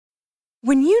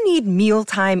When you need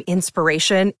mealtime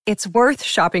inspiration, it's worth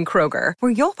shopping Kroger,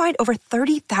 where you'll find over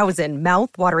 30,000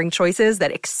 mouth-watering choices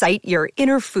that excite your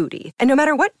inner foodie. And no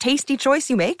matter what tasty choice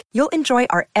you make, you'll enjoy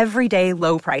our everyday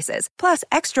low prices, plus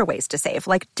extra ways to save,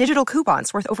 like digital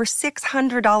coupons worth over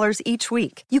 $600 each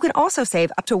week. You can also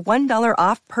save up to $1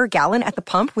 off per gallon at the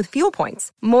pump with fuel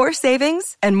points. More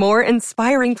savings and more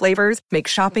inspiring flavors make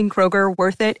shopping Kroger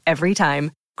worth it every time.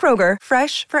 Kroger,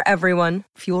 fresh for everyone.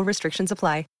 Fuel restrictions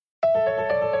apply.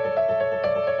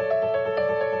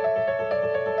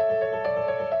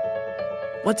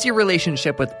 What's your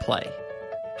relationship with play?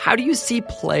 How do you see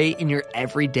play in your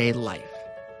everyday life?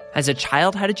 As a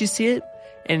child, how did you see it?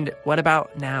 And what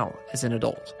about now as an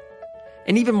adult?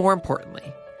 And even more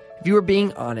importantly, if you were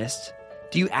being honest,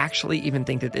 do you actually even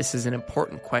think that this is an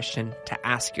important question to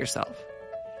ask yourself?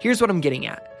 Here's what I'm getting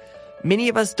at. Many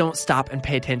of us don't stop and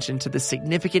pay attention to the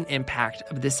significant impact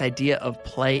of this idea of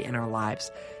play in our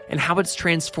lives and how it's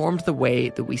transformed the way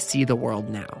that we see the world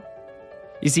now.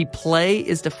 You see, play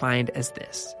is defined as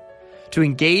this: to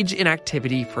engage in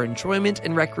activity for enjoyment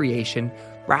and recreation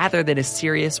rather than a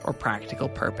serious or practical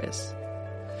purpose.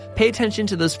 Pay attention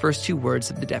to those first two words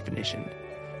of the definition: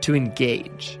 to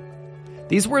engage.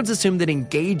 These words assume that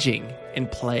engaging in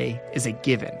play is a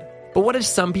given. But what if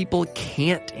some people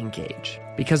can't engage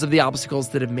because of the obstacles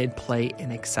that have made play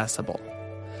inaccessible?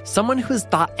 Someone who has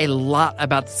thought a lot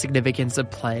about the significance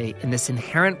of play and this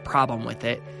inherent problem with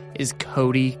it is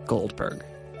Cody Goldberg.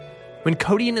 When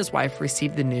Cody and his wife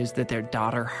received the news that their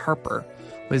daughter, Harper,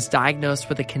 was diagnosed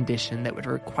with a condition that would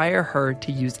require her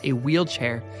to use a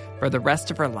wheelchair for the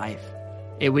rest of her life,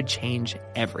 it would change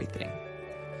everything.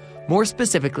 More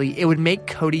specifically, it would make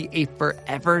Cody a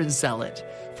forever zealot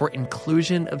for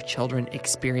inclusion of children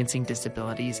experiencing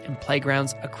disabilities in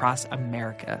playgrounds across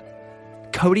America.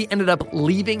 Cody ended up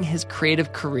leaving his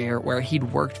creative career where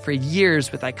he'd worked for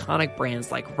years with iconic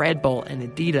brands like Red Bull and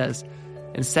Adidas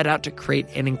and set out to create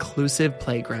an inclusive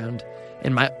playground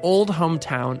in my old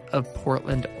hometown of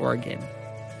Portland, Oregon.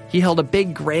 He held a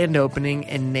big grand opening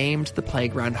and named the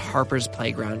playground Harper's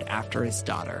Playground after his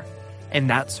daughter. And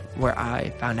that's where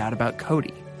I found out about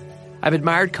Cody. I've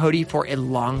admired Cody for a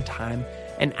long time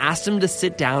and asked him to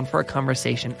sit down for a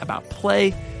conversation about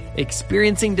play,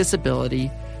 experiencing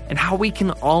disability, and how we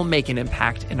can all make an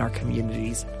impact in our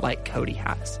communities like Cody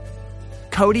has.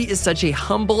 Cody is such a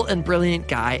humble and brilliant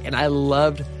guy, and I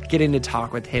loved getting to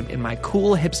talk with him in my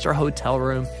cool hipster hotel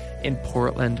room in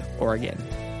Portland, Oregon.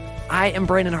 I am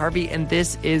Brandon Harvey, and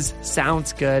this is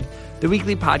Sounds Good, the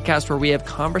weekly podcast where we have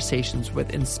conversations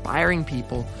with inspiring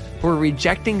people who are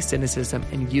rejecting cynicism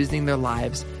and using their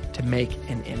lives to make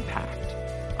an impact.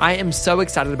 I am so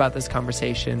excited about this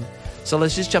conversation, so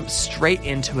let's just jump straight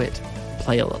into it,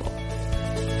 play a little.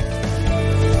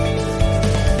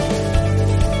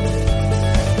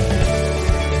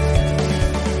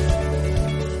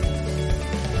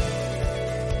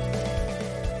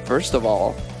 First of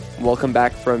all, welcome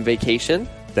back from vacation.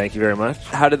 Thank you very much.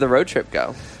 How did the road trip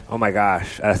go? Oh my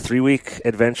gosh, a 3-week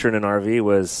adventure in an RV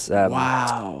was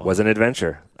an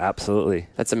adventure. Absolutely.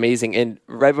 That's amazing. And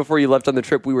right before you left on the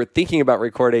trip, we were thinking about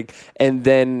recording, and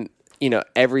then,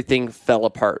 everything fell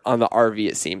apart on the RV,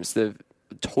 it seems. The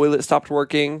toilet stopped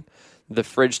working, the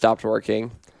fridge stopped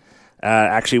working.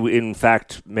 Actually, in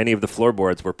fact, many of the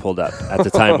floorboards were pulled up at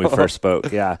the time we first spoke.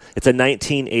 Yeah. It's a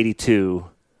 1982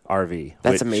 RV.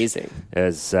 That's amazing.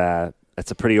 It's a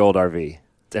pretty old RV,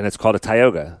 and it's called a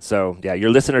Tioga. So, yeah, your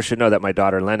listeners should know that my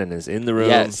daughter Lennon is in the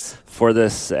room for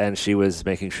this, and she was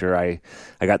making sure I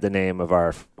got the name of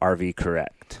our RV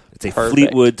correct. It's a Perfect.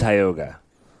 Fleetwood Tioga.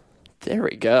 There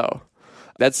we go.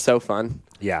 That's so fun.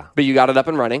 Yeah. But you got it up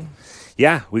and running.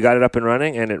 Yeah, we got it up and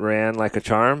running, and it ran like a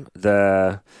charm.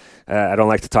 I don't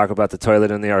like to talk about the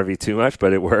toilet in the RV too much,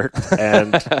 but it worked,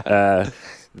 and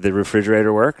the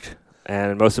refrigerator worked.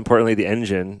 And most importantly, the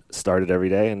engine started every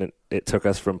day, and it took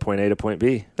us from point A to point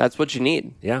B. That's what you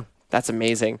need. Yeah. That's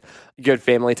amazing. Good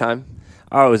family time?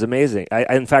 Oh, it was amazing.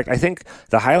 In fact, I think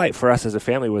the highlight for us as a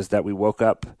family was that we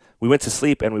went to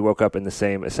sleep, and we woke up in the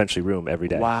same, essentially, room every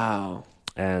day. Wow.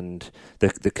 And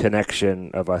the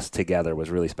connection of us together was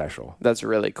really special. That's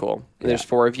really cool. Yeah. There's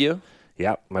 4 of you?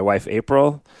 Yeah. My wife,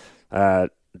 April,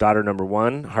 daughter number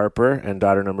 1, Harper, and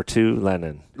daughter number 2,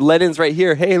 Lennon. Lennon's right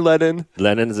here. Hey, Lennon.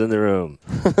 Lennon's in the room.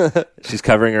 She's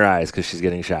covering her eyes because she's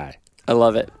getting shy. I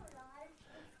love it.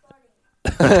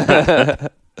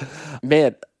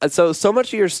 Man, so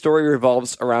much of your story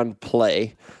revolves around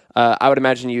play. I would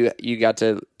imagine you got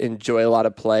to enjoy a lot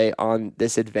of play on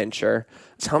this adventure.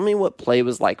 Tell me what play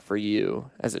was like for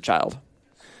you as a child.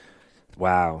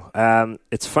 Wow.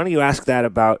 It's funny you ask that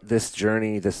about this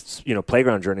journey, this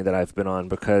playground journey that I've been on,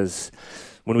 because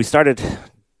when we started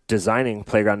designing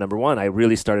Playground Number One, I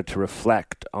really started to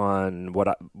reflect on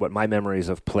what my memories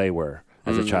of play were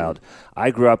as a child.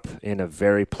 I grew up in a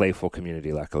very playful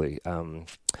community, luckily.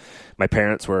 My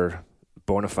parents were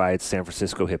bona fide San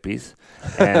Francisco hippies,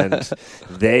 and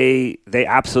they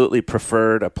absolutely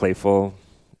preferred a playful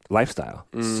lifestyle.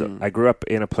 So I grew up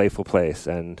in a playful place,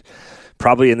 and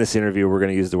probably in this interview we're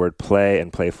going to use the word play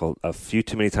and playful a few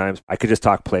too many times. I could just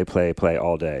talk play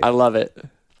all day. I love it.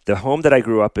 The home that I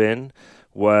grew up in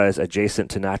was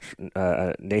adjacent to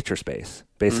nature space,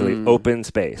 basically open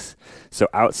space. So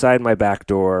outside my back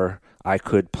door, I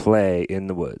could play in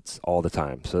the woods all the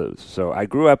time. So I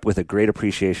grew up with a great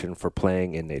appreciation for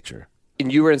playing in nature.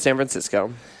 And you were in San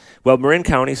Francisco. Well, Marin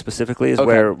County specifically is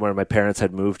where my parents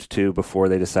had moved to before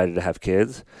they decided to have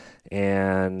kids.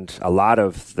 And a lot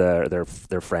of their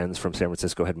friends from San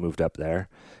Francisco had moved up there.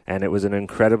 And it was an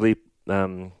incredibly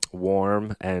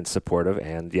warm and supportive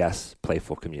and, yes,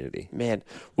 playful community. Man,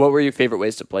 what were your favorite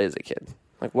ways to play as a kid?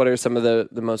 Like, what are some of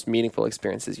the most meaningful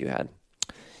experiences you had?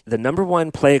 The number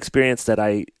one play experience that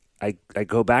I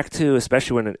go back to,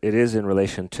 especially when it is in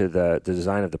relation to the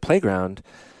design of the playground,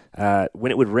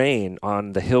 when it would rain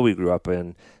on the hill we grew up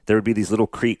in, there would be these little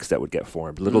creeks that would get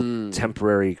formed, little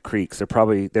temporary creeks. They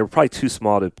were probably too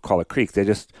small to call a creek. They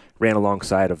just ran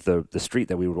alongside of the street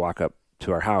that we would walk up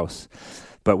to our house.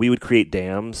 But we would create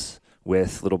dams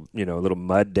with little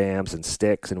mud dams and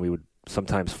sticks, and we would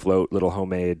sometimes float little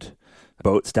homemade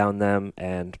boats down them.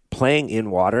 And playing in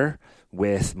water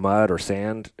with mud or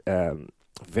sand,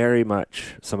 very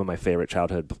much some of my favorite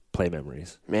childhood play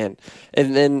memories. Man,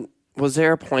 and then was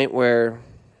there a point where,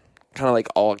 kind of like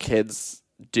all kids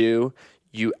do,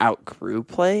 you outgrew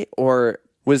play? Or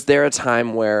was there a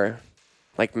time where,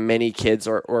 like many kids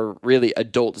or really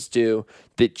adults do,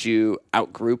 that you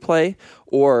outgrew play?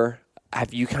 Or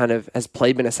has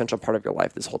play been a central part of your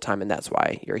life this whole time, and that's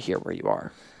why you're here where you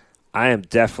are? I am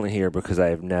definitely here because I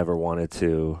have never wanted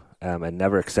to and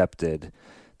never accepted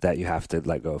that you have to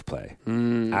let go of play.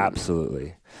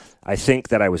 Absolutely. I think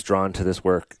that I was drawn to this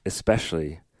work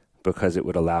especially because it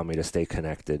would allow me to stay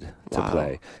connected to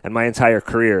play. And my entire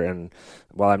career, and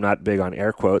while I'm not big on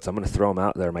air quotes, I'm going to throw them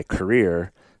out there, my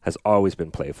career has always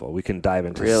been playful. We can dive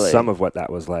into some of what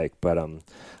that was like, but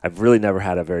I've really never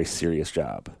had a very serious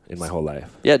job in my whole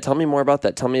life. Yeah, tell me more about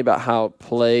that. Tell me about how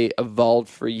play evolved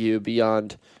for you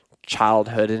beyond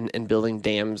childhood and building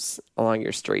dams along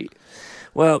your street.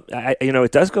 Well,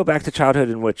 it does go back to childhood,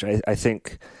 in which I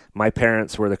think my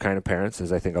parents were the kind of parents,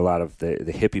 as I think a lot of the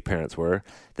hippie parents were,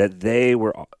 that they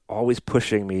were always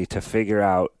pushing me to figure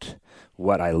out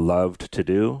what I loved to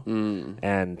do,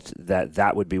 and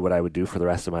that would be what I would do for the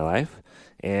rest of my life.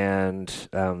 And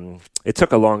it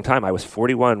took a long time. I was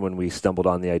 41 when we stumbled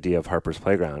on the idea of Harper's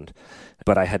Playground,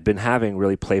 but I had been having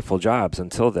really playful jobs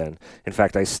until then. In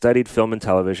fact, I studied film and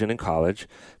television in college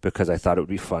because I thought it would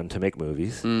be fun to make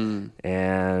movies.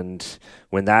 And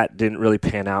when that didn't really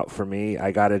pan out for me,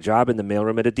 I got a job in the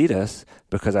mailroom at Adidas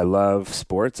because I love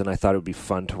sports and I thought it would be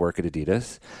fun to work at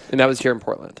Adidas. And that was here in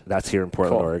Portland? That's here in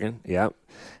Portland, Oregon. Yeah.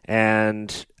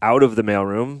 And out of the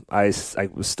mailroom, I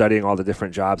was studying all the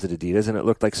different jobs at Adidas, and it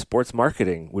looked like sports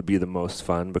marketing would be the most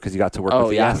fun because you got to work with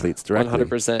the athletes directly.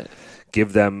 100%.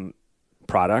 Give them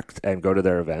product and go to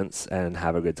their events and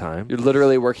have a good time. You're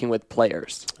literally working with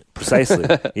players. Precisely.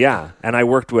 Yeah. And I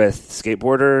worked with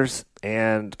skateboarders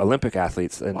and Olympic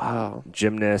athletes and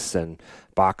gymnasts and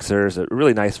boxers, a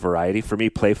really nice variety. For me,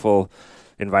 playful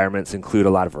environments include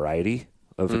a lot of variety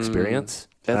of experience.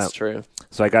 That's true.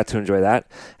 So I got to enjoy that.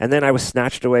 And then I was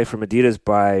snatched away from Adidas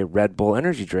by Red Bull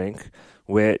energy drink,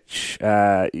 which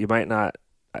you might not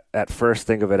at first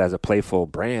think of it as a playful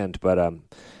brand, but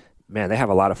man, they have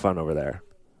a lot of fun over there.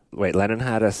 Wait, Lennon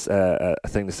had a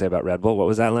thing to say about Red Bull. What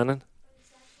was that, Lennon?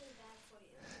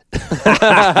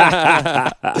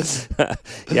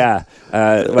 Yeah.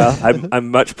 Well, I'm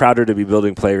much prouder to be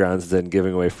building playgrounds than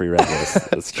giving away free Red Bulls.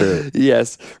 That's true.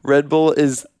 Yes. Red Bull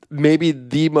is maybe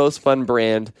the most fun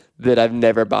brand that I've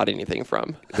never bought anything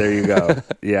from. There you go.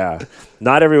 Yeah.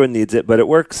 Not everyone needs it, but it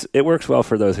works well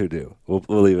for those who do. We'll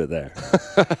leave it there.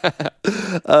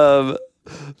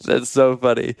 That's so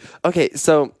funny. Okay,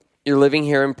 so you're living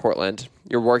here in Portland.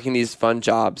 You're working these fun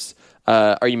jobs.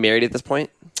 Are you married at this point?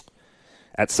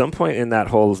 At some point in that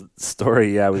whole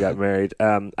story, yeah, we got married.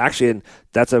 Actually, and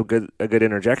that's a good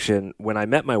interjection. When I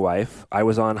met my wife, I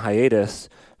was on hiatus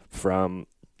from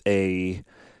a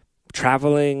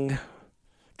traveling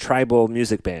tribal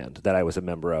music band that I was a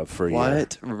member of for a year.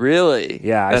 What? Really?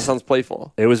 Yeah, That sounds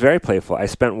playful. It was very playful. I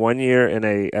spent 1 year in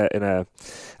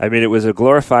I mean, it was a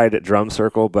glorified drum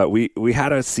circle, but we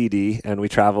had a CD and we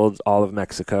traveled all of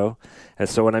Mexico. And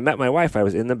so when I met my wife, I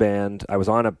was in the band. I was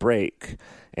on a break,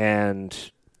 and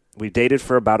we dated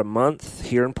for about a month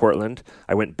here in Portland.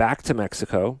 I went back to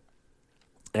Mexico,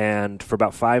 and for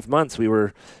about 5 months we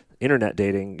were internet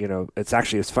dating. You know, it's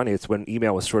funny. It's when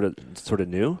email was sort of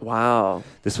new. Wow.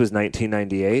 This was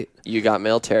 1998. You got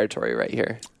mail territory right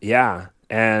here. Yeah.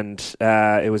 And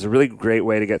it was a really great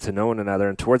way to get to know one another.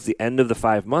 And towards the end of the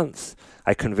 5 months,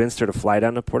 I convinced her to fly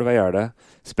down to Puerto Vallarta,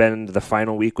 spend the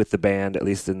final week with the band, at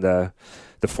least in the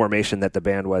formation that the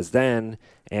band was then.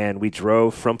 And we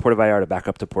drove from Puerto Vallarta back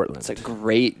up to Portland. It's a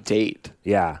great date.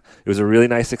 Yeah. It was a really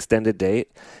nice extended date.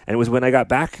 And it was when I got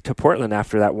back to Portland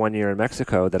after that 1 year in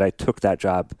Mexico that I took that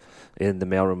job in the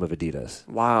mailroom of Adidas.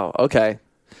 Wow. Okay.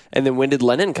 And then when did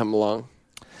Lennon come along?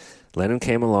 Lennon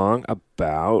came along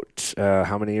about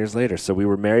how many years later? So we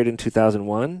were married in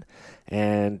 2001,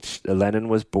 and Lennon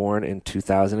was born in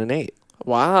 2008.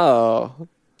 Wow.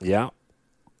 Yeah.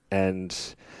 And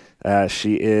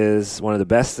she is one of the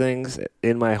best things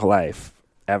in my life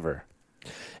ever.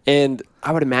 And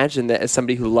I would imagine that as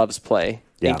somebody who loves play,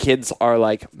 and kids are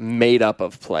like made up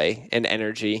of play and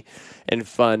energy and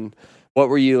fun, what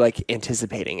were you like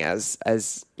anticipating as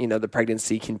you know the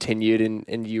pregnancy continued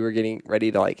and you were getting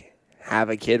ready to like have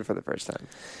a kid for the first time?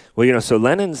 Well, you know, so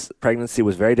Lennon's pregnancy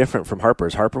was very different from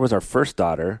Harper's. Harper was our first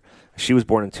daughter. She was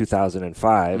born in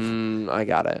 2005. I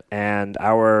got it. And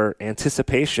our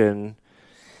anticipation,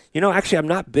 you know, actually, I'm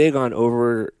not big on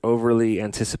overly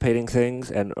anticipating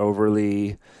things and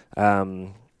overly.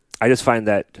 I just find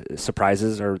that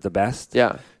surprises are the best.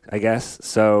 Yeah, I guess.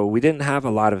 So we didn't have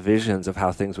a lot of visions of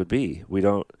how things would be. We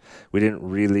didn't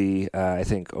really, I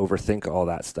think, overthink all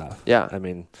that stuff. Yeah. I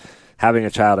mean, having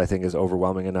a child, I think, is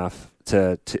overwhelming enough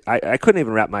to I couldn't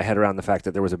even wrap my head around the fact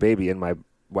that there was a baby in my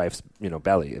wife's,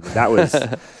 belly. I mean, that was,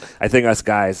 I think us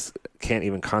guys can't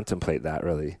even contemplate that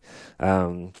really.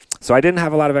 So I didn't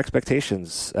have a lot of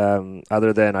expectations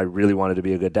other than I really wanted to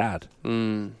be a good dad,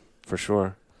 for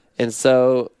sure. And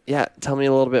so, yeah, tell me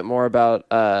a little bit more about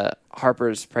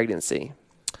Harper's pregnancy.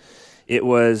 It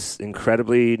was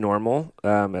incredibly normal,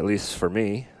 at least for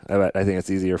me. I think it's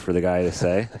easier for the guy to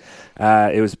say.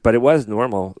 But it was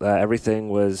normal. Everything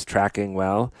was tracking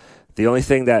well. The only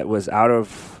thing that was out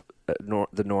of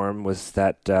the norm was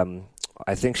that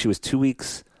I think she was 2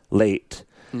 weeks late,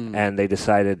 and they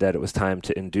decided that it was time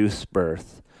to induce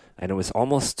birth. And it was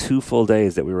almost 2 full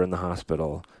days that we were in the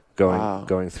hospital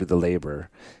going through the labor.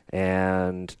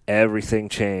 And everything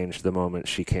changed the moment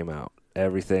she came out.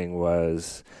 Everything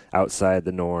was outside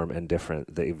the norm and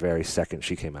different the very second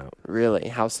she came out. Really?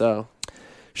 How so?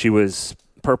 She was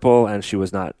purple and she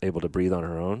was not able to breathe on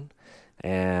her own.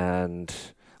 And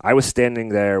I was standing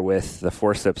there with the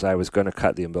forceps. I was going to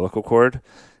cut the umbilical cord,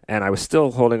 and I was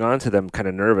still holding on to them, kind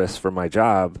of nervous for my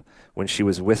job, when she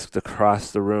was whisked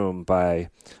across the room by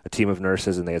a team of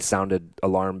nurses, and they had sounded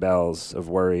alarm bells of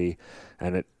worry.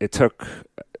 And it took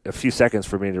a few seconds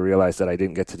for me to realize that I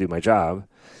didn't get to do my job.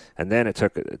 And then it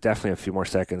took definitely a few more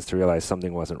seconds to realize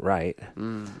something wasn't right.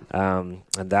 And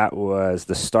that was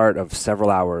the start of several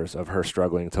hours of her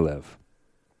struggling to live.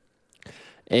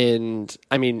 And,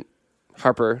 I mean,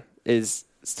 Harper is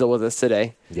still with us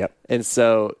today. Yep. And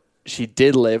so she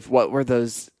did live. What were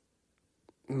those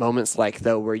moments like,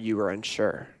 though, where you were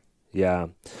unsure? Yeah.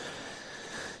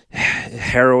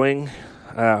 Harrowing,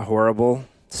 horrible,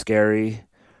 scary,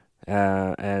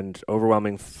 and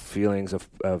overwhelming feelings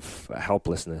of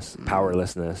helplessness,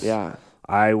 powerlessness. Yeah.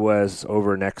 I was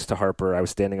over next to Harper. I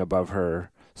was standing above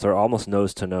her, so almost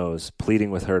nose to nose,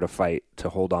 pleading with her to fight, to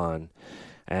hold on.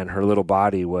 And her little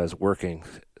body was working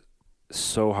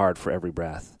so hard for every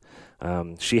breath.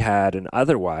 She had an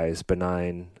otherwise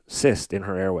benign cyst in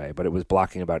her airway, but it was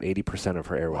blocking about 80% of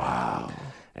her airway. Wow.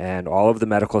 And all of the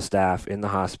medical staff in the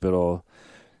hospital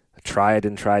tried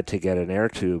to get an air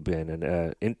tube in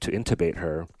and to intubate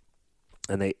her,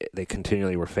 and they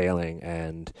continually were failing.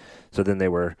 And so then they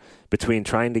were, between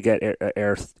trying to get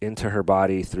air into her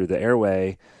body through the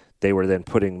airway, they were then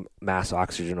putting mass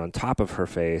oxygen on top of her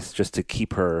face just to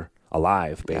keep her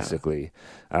alive, basically.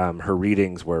 Yeah. Her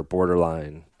readings were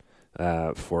borderline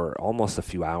for almost a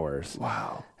few hours.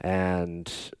 Wow.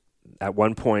 And at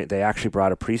one point, they actually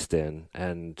brought a priest in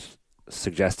and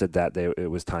suggested that it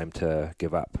was time to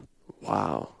give up.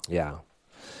 Wow. Yeah.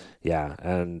 Yeah.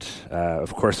 And,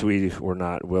 of course, we were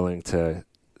not willing to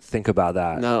think about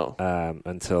that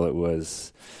until it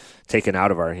was taken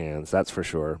out of our hands, that's for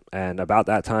sure. And about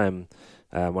that time,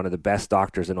 one of the best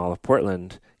doctors in all of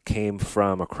Portland came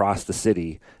from across the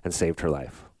city and saved her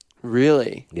life.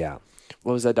 Really? Yeah.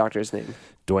 What was that doctor's name?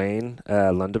 Dwayne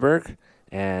Lundeberg,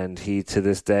 and he to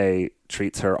this day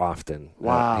treats her often.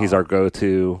 Wow. He's our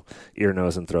go-to ear,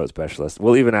 nose, and throat specialist.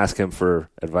 We'll even ask him for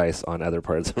advice on other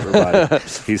parts of her body.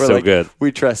 He's We're so like, good.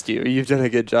 We trust you. You've done a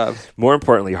good job. More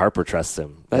importantly, Harper trusts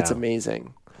him. That's Yeah.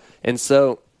 amazing. And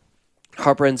so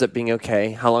Harper ends up being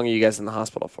okay. How long are you guys in the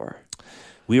hospital for?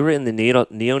 We were in the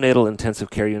neonatal intensive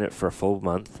care unit for a full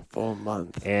month. Full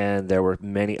month. And there were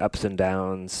many ups and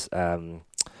downs.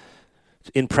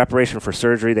 In preparation for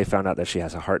surgery, they found out that she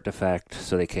has a heart defect,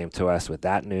 so they came to us with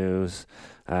that news.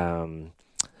 There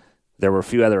were a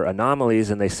few other anomalies,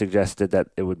 and they suggested that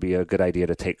it would be a good idea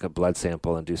to take a blood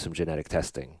sample and do some genetic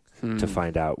testing to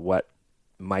find out what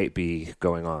might be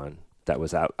going on that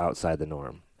was outside the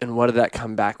norm. And what did that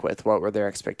come back with? What were their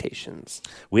expectations?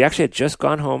 We actually had just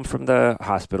gone home from the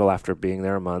hospital after being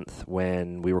there a month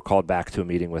when we were called back to a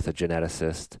meeting with a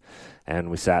geneticist,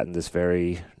 and we sat in this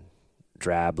very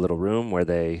drab little room where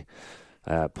they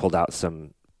pulled out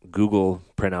some Google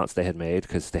printouts they had made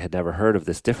because they had never heard of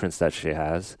this difference that she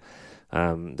has.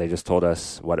 They just told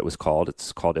us what it was called.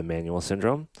 It's called Emmanuel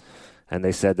syndrome. And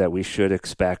they said that we should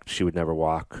expect she would never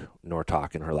walk nor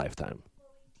talk in her lifetime.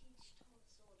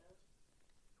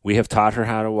 We have taught her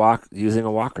how to walk using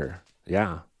a walker.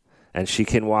 Yeah. And she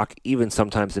can walk even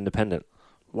sometimes independent.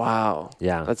 Wow.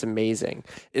 Yeah. That's amazing.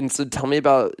 And so tell me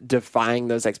about defying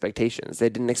those expectations. They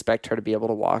didn't expect her to be able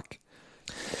to walk.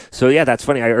 So, yeah, that's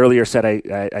funny. I earlier said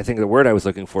I think the word I was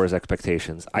looking for is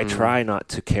expectations. I try not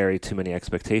to carry too many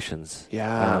expectations.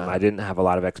 Yeah. I didn't have a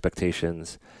lot of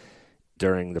expectations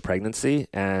during the pregnancy.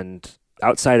 And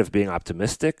outside of being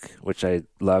optimistic, which I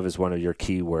love is one of your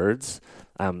key words,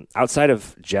 outside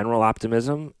of general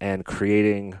optimism and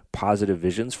creating positive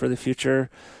visions for the future,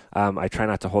 I try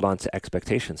not to hold on to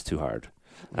expectations too hard.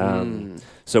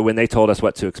 So when they told us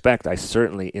what to expect, I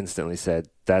certainly instantly said,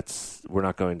 we're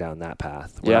not going down that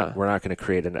path. We're not going to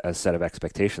create a set of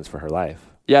expectations for her life.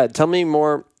 Yeah. Tell me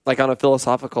more, like on a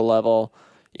philosophical level,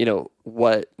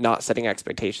 what not setting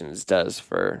expectations does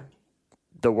for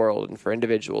the world and for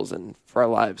individuals and for our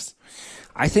lives.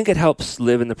 I think it helps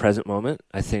live in the present moment.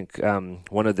 I think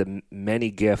one of the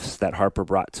many gifts that Harper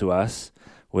brought to us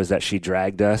was that she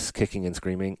dragged us kicking and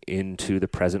screaming into the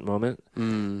present moment,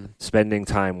 spending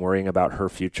time worrying about her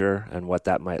future and what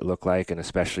that might look like, and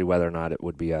especially whether or not it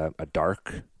would be a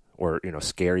dark or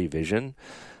scary vision.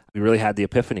 We really had the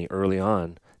epiphany early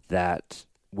on that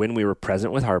when we were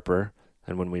present with Harper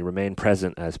and when we remain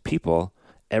present as people,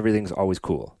 everything's always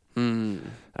cool.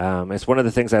 It's one of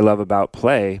the things I love about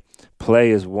play.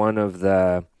 Play is one of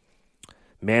the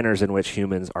manners in which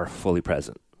humans are fully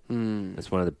present. It's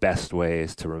one of the best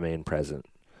ways to remain present.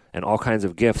 And all kinds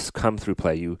of gifts come through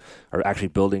play. You are actually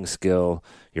building skill.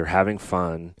 You're having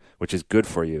fun, which is good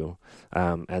for you.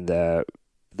 And the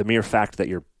mere fact that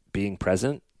you're being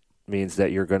present means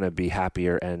that you're going to be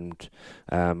happier and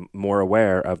more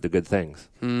aware of the good things.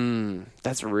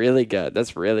 That's really good.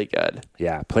 That's really good.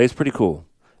 Yeah, play's pretty cool.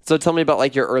 So tell me about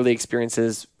like your early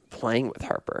experiences playing with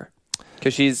Harper.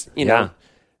 Because she's, I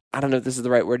don't know if this is the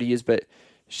right word to use, but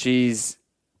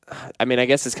I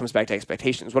guess this comes back to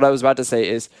expectations. What I was about to say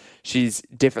is she's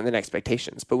different than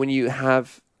expectations. But when you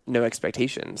have no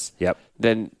expectations,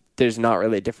 then there's not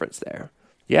really a difference there.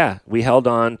 Yeah, we held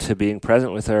on to being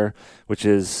present with her, which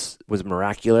was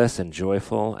miraculous and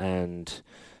joyful. And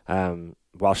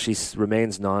while she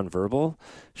remains nonverbal,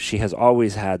 she has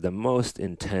always had the most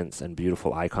intense and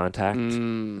beautiful eye contact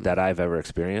that I've ever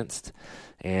experienced.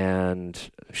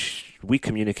 And we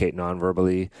communicate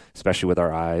nonverbally, especially with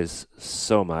our eyes,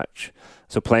 so much.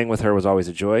 So playing with her was always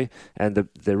a joy. And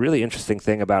the really interesting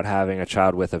thing about having a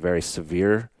child with a very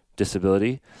severe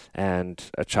disability and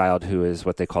a child who is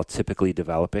what they call typically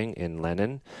developing in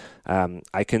Lennon,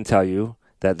 I can tell you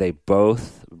that they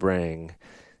both bring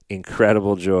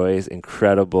incredible joys,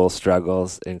 incredible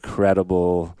struggles,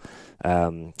 incredible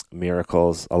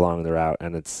miracles along the route,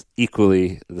 and it's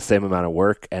equally the same amount of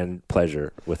work and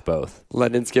pleasure with both.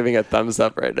 London's giving a thumbs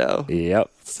up right now.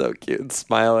 Yep. So cute and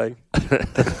smiling.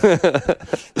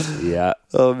 Yeah.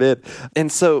 Oh, man.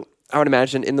 And so I would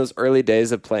imagine in those early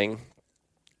days of playing,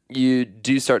 you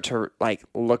do start to like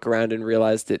look around and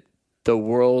realize that the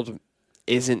world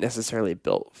isn't necessarily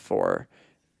built for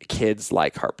kids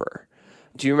like Harper.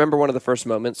 Do you remember one of the first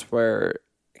moments where,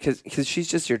 because she's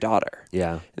just your daughter.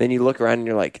 Yeah. And then you look around and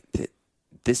you're like,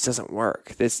 this doesn't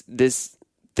work. This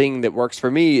thing that works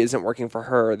for me isn't working for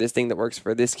her. This thing that works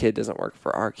for this kid doesn't work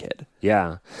for our kid.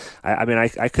 Yeah.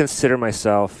 I consider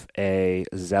myself a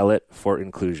zealot for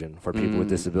inclusion for people with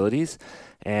disabilities.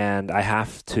 And I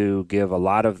have to give a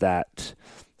lot of that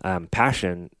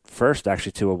passion first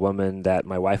actually to a woman that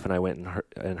my wife and I went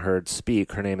and heard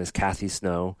speak. Her name is Kathy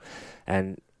Snow,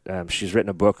 and she's written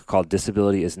a book called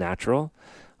Disability is Natural.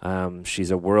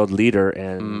 She's a world leader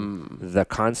in the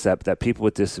concept that people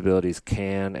with disabilities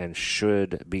can and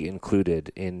should be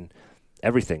included in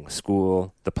everything: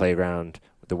 school, the playground,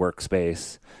 the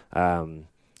workspace.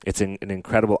 It's an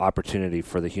incredible opportunity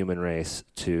for the human race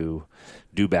to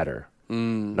do better,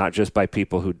 not just by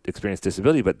people who experience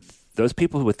disability, but those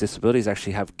people with disabilities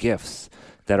actually have gifts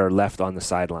that are left on the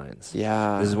sidelines.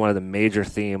 Yeah. This is one of the major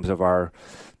themes of our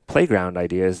playground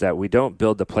idea, is that we don't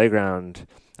build the playground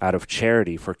out of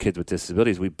charity for kids with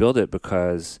disabilities. We build it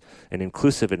because an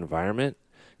inclusive environment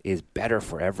is better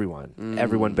for everyone.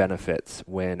 Everyone benefits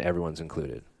when everyone's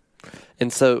included.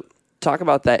 And so talk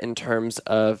about that in terms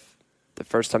of the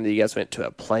first time that you guys went to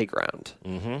a playground.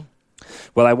 Mm-hmm.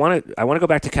 Well, I want to go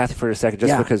back to Kathy for a second,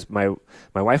 just because my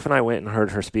wife and I went and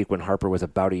heard her speak when Harper was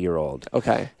about a year old.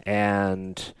 Okay.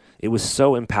 And it was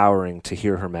so empowering to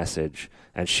hear her message.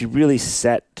 And she really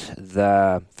set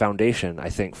the foundation, I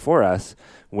think, for us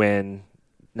when,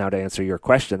 now to answer your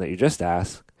question that you just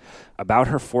asked, about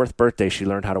her 4th birthday, she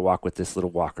learned how to walk with this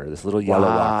little walker, this little yellow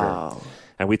walker.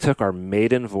 And we took our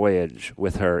maiden voyage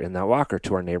with her in that walker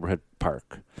to our neighborhood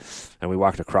park. And we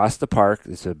walked across the park.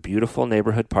 It's a beautiful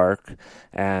neighborhood park.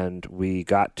 And we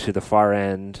got to the far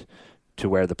end to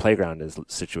where the playground is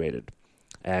situated.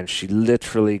 And she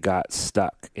literally got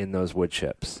stuck in those wood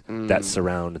chips that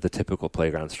surround the typical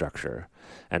playground structure.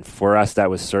 And for us,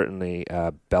 that was certainly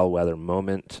a bellwether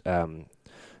moment,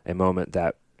 a moment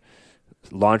that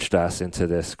launched us into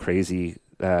this crazy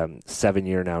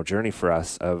 7-year now journey for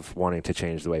us of wanting to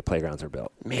change the way playgrounds are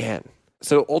built. Man.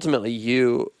 So ultimately,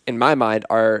 you, in my mind,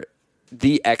 are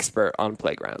the expert on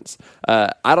playgrounds.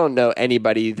 I don't know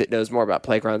anybody that knows more about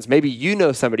playgrounds. Maybe you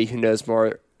know somebody who knows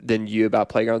more than you about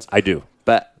playgrounds. I do.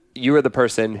 But you are the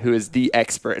person who is the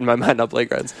expert in my mind on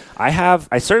playgrounds.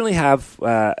 I certainly have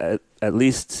at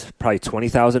least probably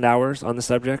 20,000 hours on the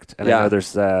subject. And I know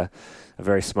there's a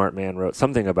very smart man wrote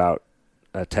something about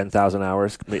 10,000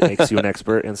 hours makes you an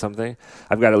expert in something.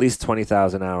 I've got at least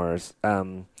 20,000 hours.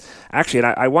 Actually, and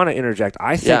I want to interject.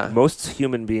 I think most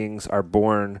human beings are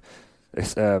born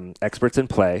experts in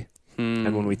play.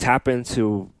 And when we tap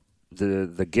into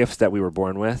the gifts that we were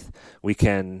born with, we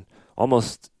can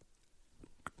almost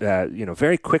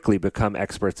very quickly become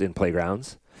experts in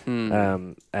playgrounds.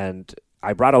 And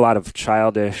I brought a lot of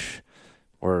childish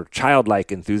or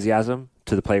childlike enthusiasm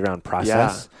to the playground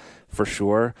process, for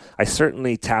sure. I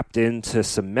certainly tapped into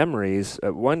some memories.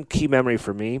 One key memory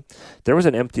for me, there was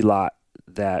an empty lot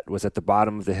that was at the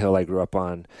bottom of the hill I grew up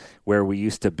on, where we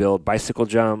used to build bicycle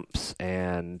jumps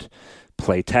and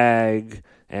play tag,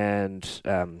 and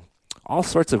all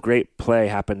sorts of great play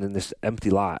happened in this empty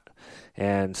lot.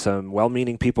 And some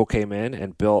well-meaning people came in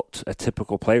and built a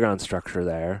typical playground structure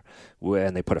there,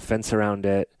 and they put a fence around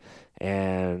it,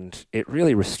 and it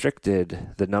really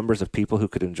restricted the numbers of people who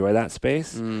could enjoy that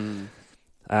space.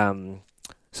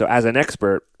 So as an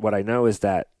expert, what I know is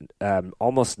that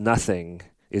almost nothing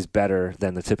is better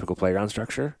than the typical playground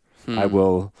structure. I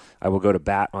will go to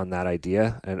bat on that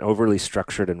idea. An overly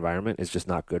structured environment is just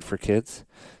not good for kids.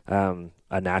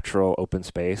 A natural open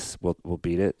space will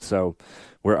beat it. So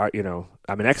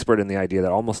I'm an expert in the idea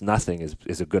that almost nothing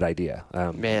is a good idea.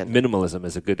 Minimalism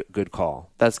is a good call.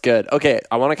 That's good. Okay,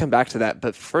 I want to come back to that,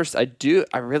 but first I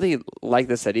really like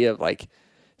this idea of like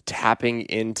tapping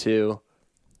into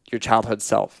your childhood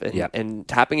self and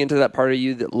tapping into that part of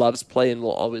you that loves play and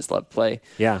will always love play.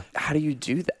 Yeah. How do you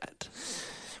do that?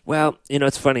 Well,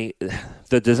 it's funny.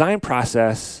 The design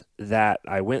process that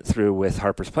I went through with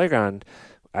Harper's Playground,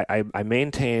 I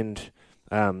maintained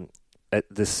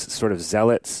this sort of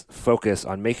zealot's focus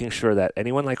on making sure that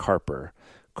anyone like Harper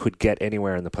could get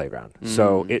anywhere in the playground.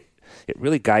 So it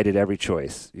really guided every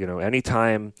choice.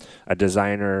 Anytime a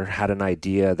designer had an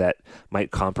idea that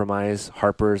might compromise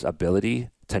Harper's ability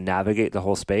to navigate the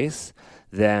whole space,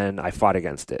 then I fought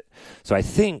against it. So I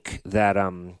think that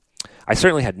I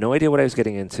certainly had no idea what I was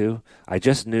getting into. I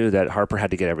just knew that Harper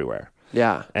had to get everywhere.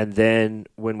 Yeah. And then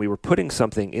when we were putting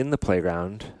something in the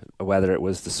playground, whether it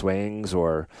was the swings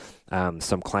or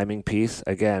some climbing piece,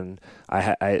 again,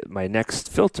 my next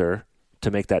filter to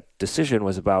make that decision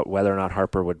was about whether or not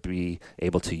Harper would be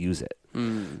able to use it.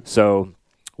 So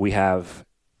we have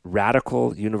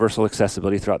radical universal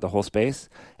accessibility throughout the whole space,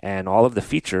 and all of the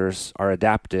features are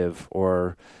adaptive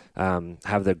or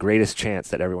have the greatest chance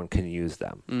that everyone can use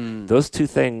them. Those two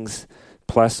things,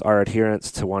 plus our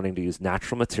adherence to wanting to use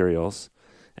natural materials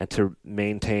and to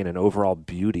maintain an overall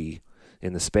beauty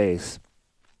in the space,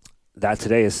 that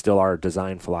today is still our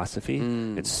design philosophy.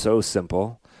 It's so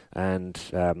simple. And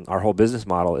our whole business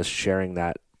model is sharing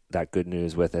that good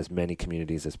news with as many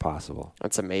communities as possible.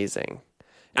 That's amazing.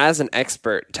 As an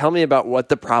expert, tell me about what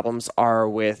the problems are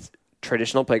with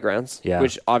traditional playgrounds,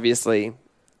 which obviously,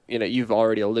 you've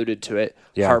already alluded to it,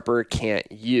 Harper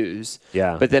can't use.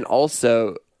 Yeah. But then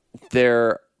also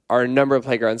there are a number of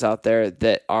playgrounds out there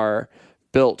that are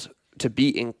built to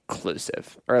be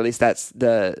inclusive, or at least that's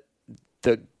the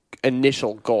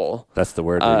initial goal. That's the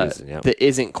word we're using, that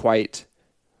isn't quite,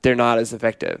 they're not as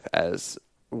effective as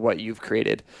what you've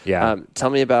created. Yeah. Tell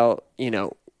me about,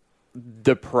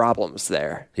 the problems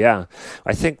there. Yeah.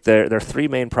 I think there are three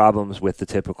main problems with the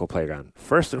typical playground.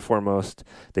 First and foremost,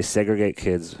 they segregate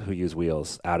kids who use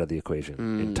wheels out of the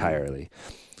equation entirely.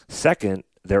 Second,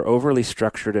 they're overly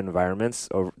structured environments.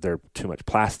 They're too much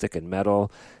plastic and metal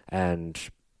and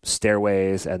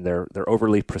stairways, and they're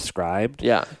overly prescribed.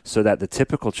 Yeah. So that the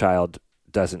typical child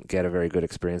doesn't get a very good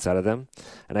experience out of them.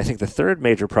 And I think the third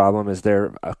major problem is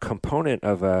they're a component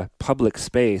of a public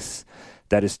space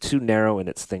that is too narrow in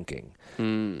its thinking.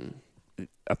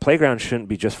 A playground shouldn't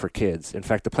be just for kids. In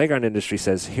fact, the playground industry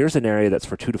says, here's an area that's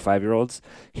for 2 to 5 year olds.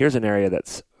 Here's an area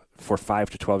that's for 5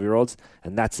 to 12 year olds.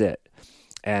 And that's it.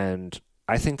 And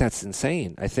I think that's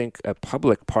insane. I think a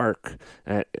public park,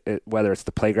 whether it's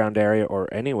the playground area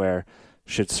or anywhere,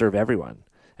 should serve everyone.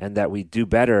 And that we do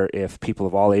better if people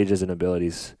of all ages and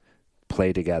abilities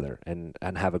play together and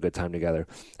have a good time together.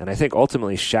 And I think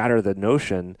ultimately shatter the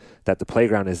notion that the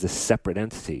playground is this separate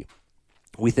entity.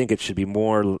 We think it should be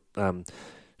more,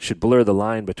 should blur the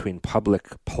line between public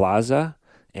plaza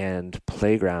and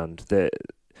playground.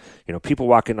 People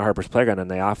walk into Harper's Playground and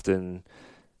they often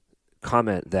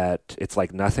comment that it's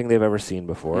like nothing they've ever seen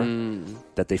before,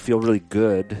 that they feel really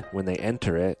good when they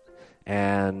enter it.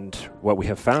 And what we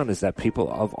have found is that people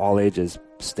of all ages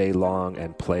stay long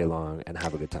and play long and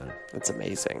have a good time. That's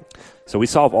amazing. So we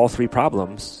solve all three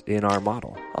problems in our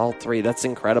model. All three. That's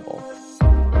incredible.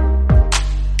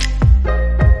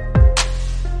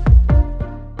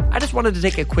 I just wanted to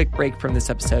take a quick break from this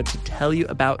episode to tell you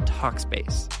about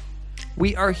Talkspace.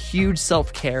 We are huge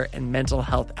self-care and mental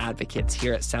health advocates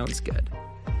here at Sounds Good.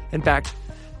 In fact,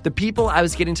 the people I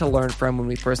was getting to learn from when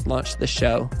we first launched the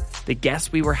show, the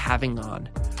guests we were having on,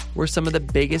 were some of the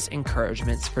biggest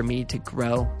encouragements for me to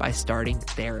grow by starting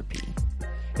therapy.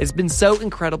 It's been so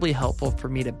incredibly helpful for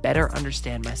me to better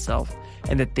understand myself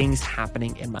and the things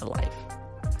happening in my life.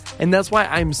 And that's why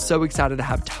I'm so excited to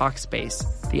have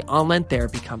Talkspace, the online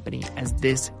therapy company, as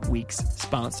this week's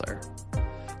sponsor.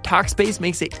 Talkspace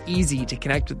makes it easy to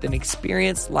connect with an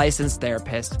experienced licensed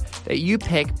therapist that you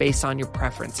pick based on your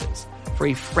preferences for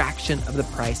a fraction of the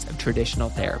price of traditional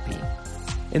therapy.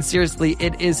 And seriously,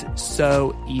 it is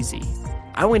so easy.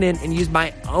 I went in and used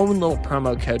my own little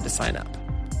promo code to sign up.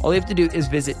 All you have to do is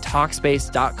visit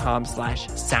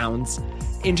Talkspace.com/sounds,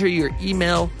 enter your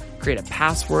email, create a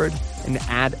password, and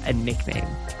add a nickname.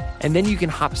 And then you can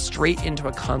hop straight into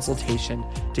a consultation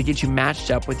to get you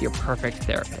matched up with your perfect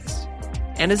therapist.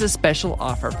 And as a special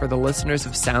offer for the listeners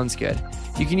of Sounds Good,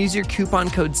 you can use your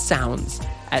coupon code SOUNDS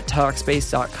at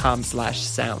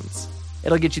Talkspace.com/sounds.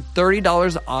 It'll get you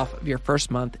 $30 off of your first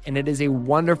month, and it is a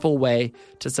wonderful way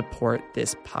to support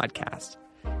this podcast.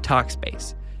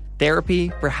 Talkspace,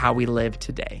 therapy for how we live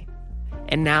today.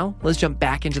 And now, let's jump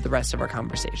back into the rest of our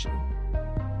conversation.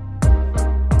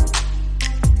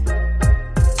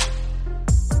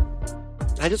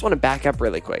 I just want to back up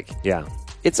really quick. Yeah.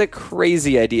 It's a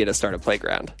crazy idea to start a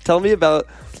playground. Tell me about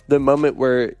the moment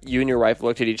where you and your wife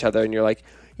looked at each other and you're like,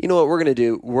 you know what we're going to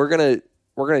do? We're going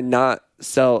to not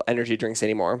sell energy drinks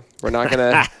anymore. We're not going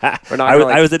to I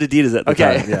was at Adidas at the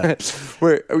time. Yeah.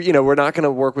 we're not going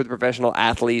to work with professional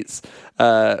athletes.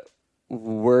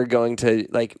 We're going to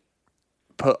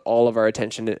put all of our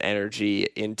attention and energy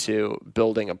into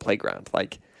building a playground.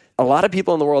 A lot of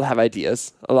people in the world have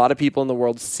ideas. A lot of people in the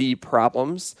world see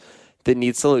problems that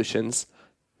need solutions.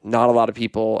 Not a lot of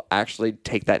people actually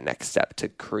take that next step to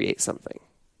create something.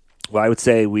 Well, I would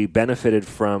say we benefited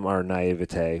from our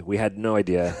naivete. We had no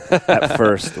idea at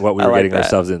first what we were getting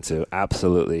ourselves into.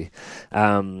 Absolutely.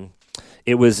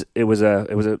 It was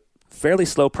a fairly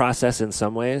slow process in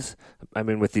some ways. I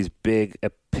mean, with these big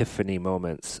epiphany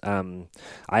moments. I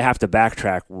have to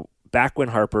backtrack. Back when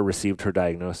Harper received her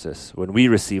diagnosis, when we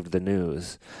received the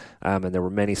news, and there were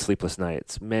many sleepless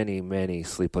nights, many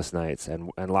sleepless nights,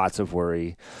 and lots of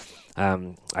worry.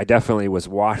 I definitely was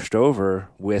washed over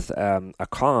with a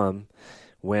calm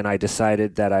when I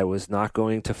decided that I was not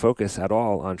going to focus at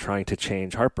all on trying to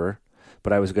change Harper,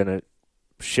 but I was going to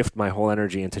shift my whole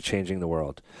energy into changing the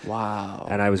world. Wow.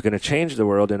 And I was going to change the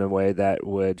world in a way that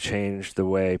would change the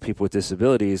way people with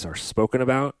disabilities are spoken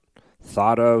about,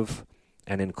 thought of,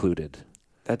 and included.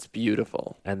 That's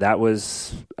beautiful. And that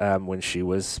was when she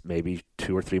was maybe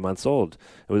 2 or 3 months old.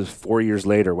 It was 4 years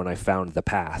later when I found the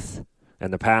path.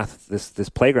 And the path, this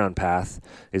playground path,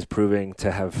 is proving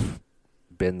to have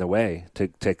been the way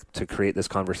to create this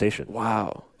conversation.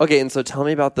 Wow. Okay, and so tell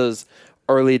me about those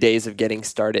early days of getting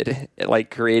started,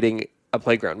 like creating a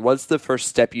playground. What's the first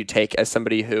step you take as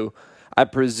somebody who I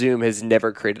presume has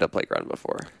never created a playground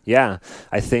before? Yeah,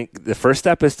 I think the first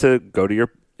step is to go to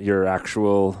your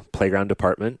actual playground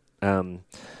department.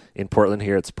 In Portland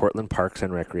here, it's Portland Parks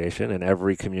and Recreation, and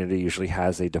every community usually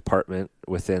has a department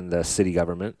within the city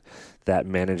government that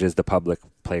manages the public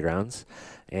playgrounds.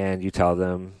 And you tell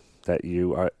them that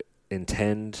you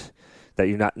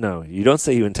don't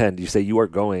say you intend, you say you are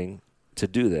going to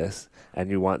do this and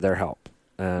you want their help.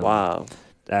 Wow.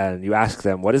 And you ask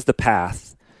them, what is the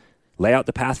path? Lay out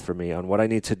the path for me on what I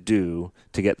need to do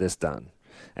to get this done.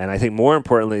 And I think more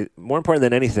important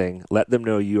than anything, let them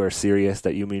know you are serious,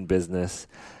 that you mean business,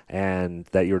 and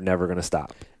that you're never going to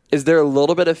stop. Is there a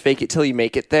little bit of fake it till you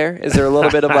make it there? Is there a little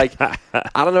bit of like, I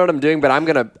don't know what I'm doing, but I'm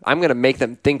gonna make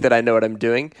them think that I know what I'm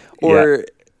doing? Or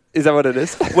is that what it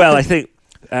is? Well, I think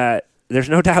there's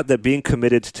no doubt that being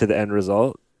committed to the end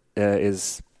result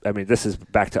is, I mean, this is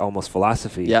back to almost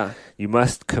philosophy. Yeah. You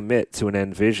must commit to an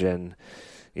end vision,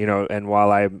 and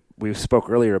while we spoke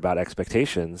earlier about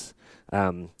expectations,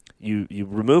 you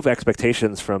remove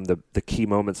expectations from the key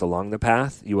moments along the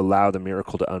path. You allow the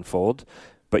miracle to unfold,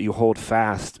 but you hold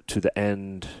fast to the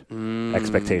end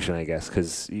expectation, I guess,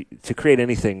 because to create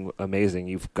anything amazing,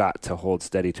 you've got to hold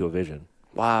steady to a vision.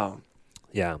 Wow.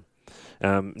 Yeah.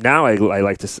 Now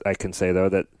I can say though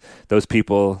that those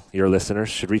people, your listeners,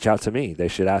 should reach out to me. They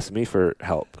should ask me for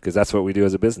help because that's what we do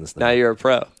as a business now. Now you're a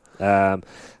pro.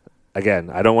 Again,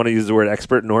 I don't want to use the word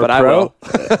expert nor but pro, I will.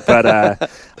 but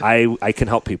I can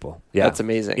help people. Yeah, that's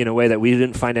amazing. In a way that we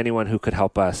didn't find anyone who could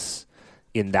help us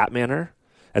in that manner.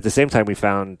 At the same time, we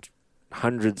found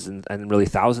hundreds and really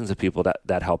thousands of people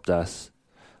that helped us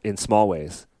in small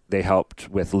ways. They helped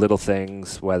with little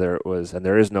things, whether it was, and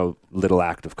there is no little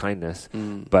act of kindness,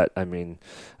 but I mean,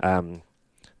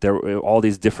 there were all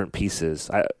these different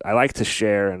pieces. I like to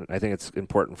share, and I think it's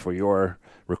important for your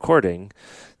recording,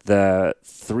 the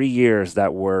 3 years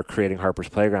that we're creating Harper's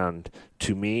Playground,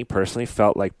 to me personally,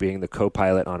 felt like being the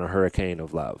co-pilot on a hurricane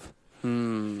of love.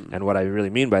 And what I really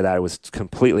mean by that, it was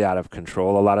completely out of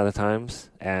control a lot of the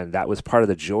times, and that was part of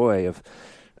the joy of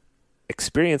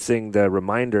experiencing the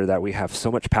reminder that we have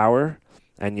so much power,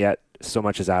 and yet so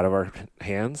much is out of our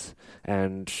hands,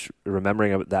 and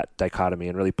remembering that dichotomy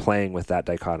and really playing with that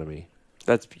dichotomy.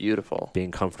 That's beautiful.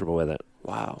 Being comfortable with it.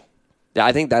 Wow. Yeah,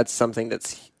 I think that's something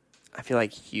that's, I feel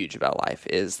like, huge about life,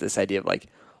 is this idea of like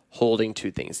holding two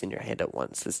things in your hand at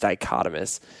once, this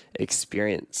dichotomous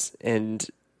experience. And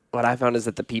what I found is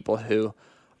that the people who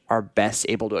are best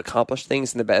able to accomplish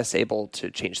things and the best able to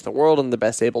change the world and the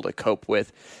best able to cope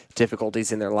with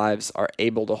difficulties in their lives are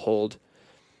able to hold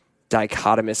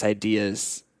dichotomous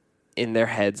ideas in their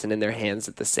heads and in their hands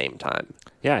at the same time.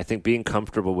 Yeah, I think being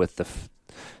comfortable with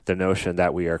the notion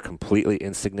that we are completely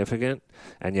insignificant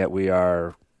and yet we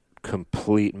are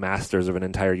complete masters of an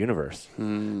entire universe.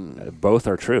 Both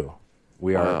are true.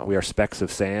 We are specks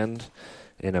of sand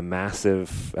in a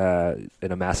massive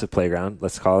playground,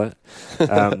 let's call it,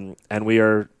 and we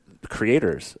are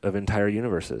creators of entire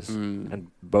universes,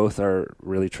 and both are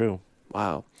really true.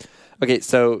 Wow. Okay,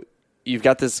 so you've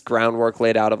got this groundwork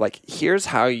laid out of like, here's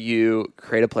how you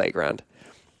create a playground.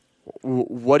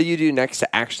 What do you do next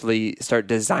to actually start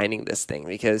designing this thing?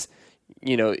 Because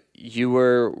you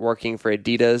were working for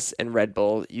Adidas and Red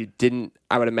Bull. You didn't,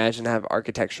 I would imagine, have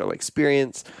architectural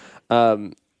experience.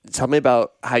 Tell me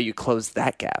about how you closed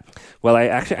that gap. Well,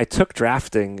 I took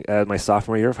drafting my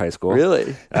sophomore year of high school.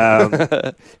 Really?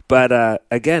 But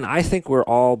again, I think we're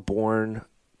all born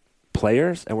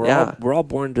players, and we're all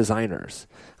born designers.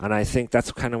 And I think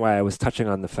that's kind of why I was touching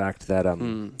on the fact that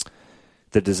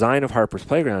the design of Harper's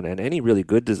Playground, and any really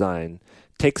good design,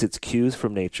 takes its cues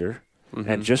from nature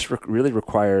and just really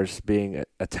requires being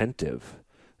attentive.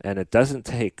 And it doesn't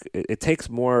take, it takes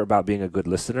more about being a good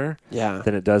listener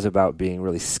than it does about being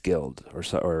really skilled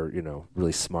or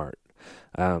really smart.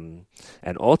 And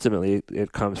ultimately,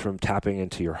 it comes from tapping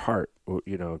into your heart.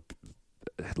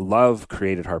 Love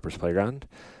created Harper's Playground,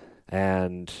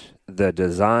 and the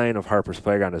design of Harper's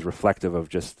Playground is reflective of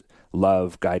just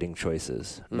love guiding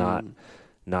choices,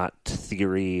 not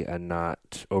theory and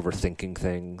not overthinking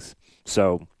things.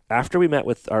 So after we met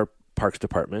with our parks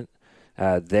department,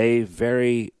 they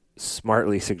very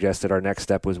smartly suggested our next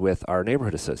step was with our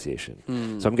neighborhood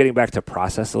association. So I'm getting back to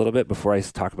process a little bit before I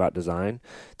talk about design.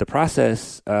 The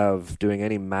process of doing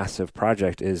any massive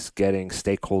project is getting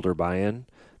stakeholder buy-in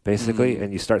basically,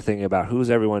 and you start thinking about who's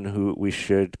everyone who we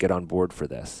should get on board for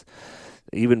this.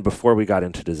 Even before we got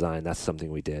into design, that's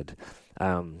something we did.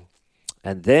 And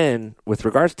then with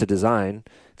regards to design,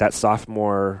 that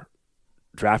sophomore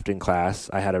drafting class,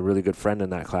 I had a really good friend in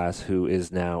that class who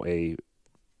is now a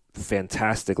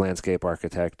fantastic landscape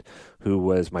architect who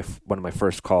was one of my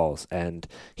first calls, and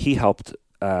he helped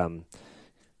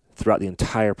throughout the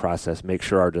entire process make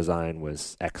sure our design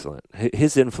was excellent.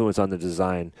 His influence on the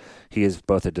design, he is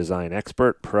both a design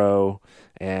expert, pro,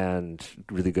 and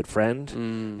really good friend,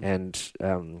 and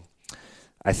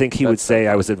I think he would say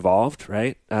I was involved,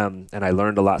 right? And I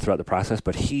learned a lot throughout the process,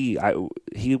 but he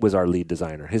was our lead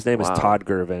designer. His name is Todd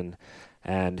Gervin,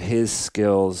 and his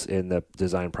skills in the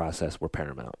design process were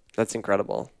paramount. That's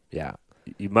incredible. Yeah.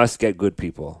 You must get good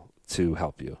people to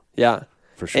help you. Yeah.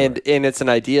 For sure. And it's an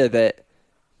idea that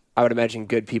I would imagine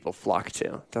good people flock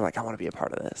to. They're like, I want to be a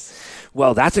part of this.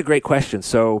 Well, that's a great question.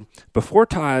 So before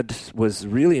Todd was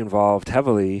really involved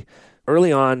heavily,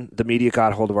 early on, the media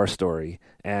got a hold of our story.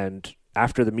 And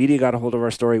after the media got a hold of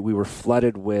our story, we were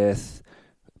flooded with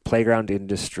playground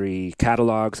industry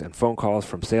catalogs and phone calls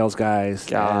from sales guys.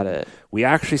 Got it. We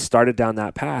actually started down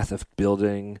that path of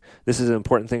building. This is an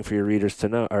important thing for your readers to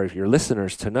know, or your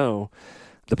listeners to know.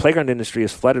 The playground industry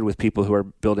is flooded with people who are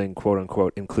building quote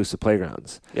unquote inclusive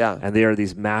playgrounds. Yeah. And they are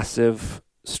these massive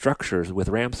structures with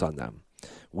ramps on them.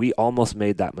 We almost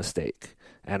made that mistake.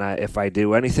 And if I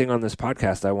do anything on this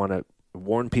podcast, I want to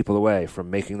warn people away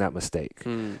from making that mistake.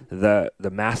 The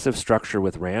massive structure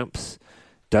with ramps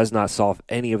does not solve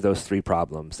any of those three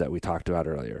problems that we talked about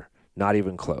earlier. Not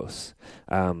even close.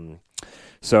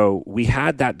 So we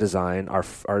had that design.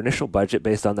 Our initial budget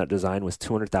based on that design was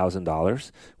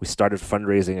 $200,000. We started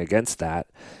fundraising against that.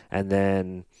 And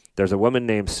then there's a woman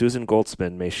named Susan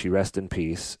Goldsman, may she rest in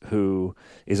peace, who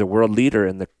is a world leader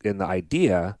in the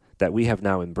idea that we have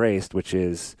now embraced, which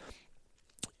is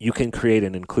you can create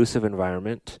an inclusive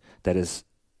environment that is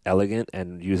elegant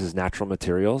and uses natural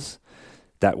materials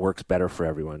that works better for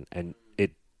everyone. And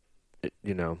it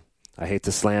I hate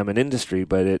to slam an industry,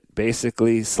 but it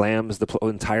basically slams the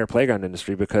entire playground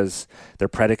industry because they're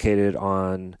predicated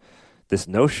on this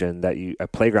notion that a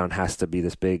playground has to be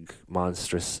this big,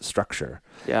 monstrous structure.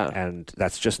 Yeah. And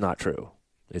that's just not true.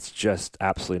 It's just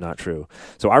absolutely not true.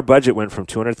 So our budget went from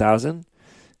 $200,000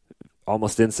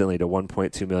 almost instantly to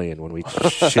 $1.2 million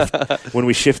when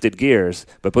we shifted gears.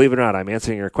 But believe it or not, I'm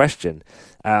answering your question.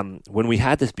 When we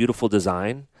had this beautiful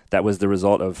design that was the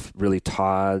result of really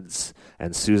Todd's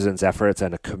and Susan's efforts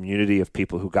and a community of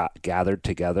people who got gathered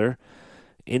together,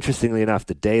 interestingly enough,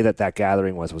 the day that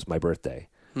gathering was my birthday,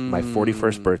 my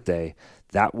 41st birthday.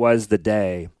 That was the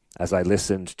day, as I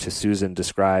listened to Susan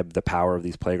describe the power of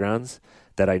these playgrounds,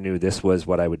 that I knew this was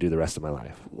what I would do the rest of my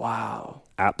life. Wow.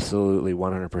 Absolutely,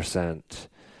 100%.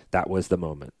 That was the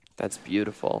moment. That's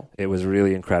beautiful. It was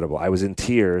really incredible. I was in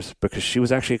tears because she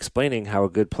was actually explaining how a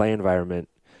good play environment,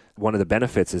 one of the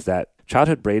benefits is that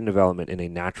childhood brain development in a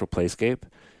natural playscape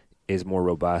is more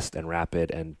robust and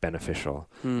rapid and beneficial.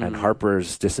 And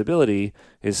Harper's disability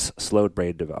is slowed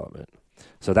brain development.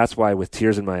 So that's why with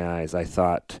tears in my eyes, I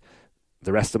thought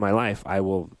the rest of my life, I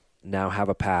will now have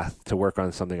a path to work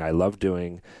on something I love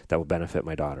doing that will benefit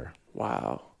my daughter.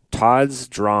 Wow. Todd's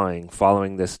drawing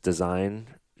following this design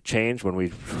change when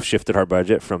we shifted our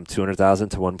budget from $200,000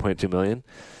 to $1.2 million,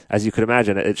 as you could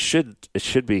imagine, it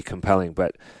should be compelling,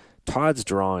 but Todd's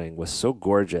drawing was so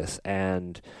gorgeous,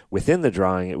 and within the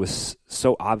drawing, it was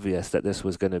so obvious that this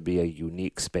was going to be a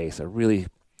unique space, a really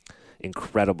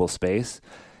incredible space.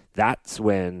 That's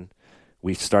when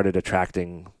we started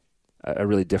attracting a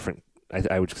really different,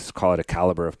 I would just call it a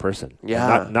caliber of person.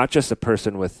 Yeah. Not just a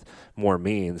person with more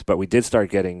means, but we did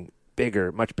start getting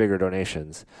much bigger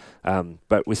donations.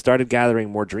 But we started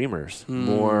gathering more dreamers,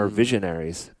 more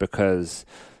visionaries, because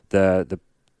the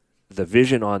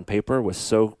vision on paper was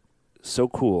so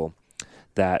cool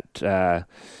that,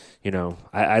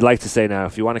 I like to say now,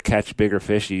 if you want to catch bigger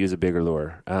fish, you use a bigger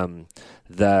lure. And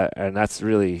that's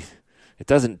really, it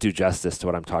doesn't do justice to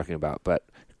what I'm talking about, but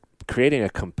creating a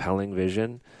compelling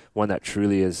vision, one that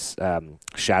truly is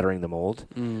shattering the mold,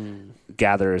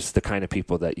 gathers the kind of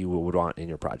people that you would want in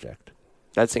your project.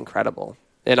 That's incredible.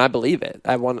 And I believe it.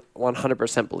 I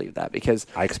 100% believe that because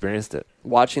I experienced it.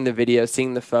 Watching the video,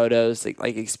 seeing the photos,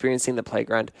 like experiencing the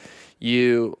playground,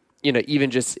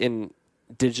 even just in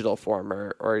digital form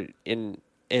or in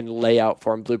layout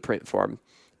form, blueprint form,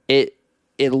 it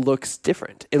it looks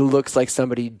different. It looks like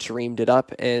somebody dreamed it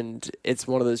up, and it's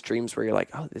one of those dreams where you're like,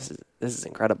 oh, this is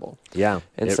incredible. Yeah.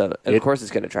 And of course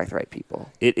it's going to attract the right people.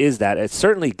 It is that. It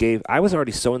certainly I was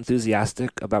already so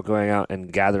enthusiastic about going out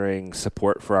and gathering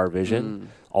support for our vision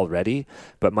already,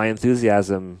 but my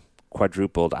enthusiasm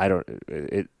quadrupled.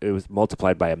 It was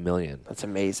multiplied by 1 million. That's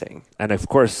amazing. And of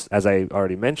course, as I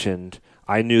already mentioned,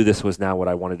 I knew this was now what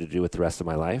I wanted to do with the rest of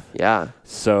my life. Yeah.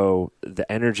 So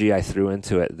the energy I threw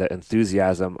into it, the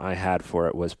enthusiasm I had for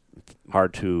it was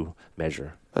hard to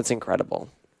measure. That's incredible.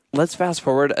 Let's fast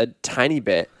forward a tiny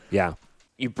bit. Yeah.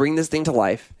 You bring this thing to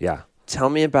life. Yeah. Tell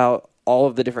me about all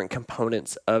of the different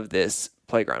components of this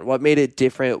playground. What made it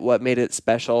different? What made it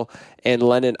special? And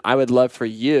Lennon, I would love for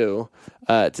you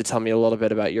to tell me a little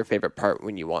bit about your favorite part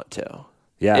when you want to.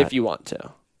 Yeah. If you want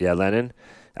to. Yeah, Lennon.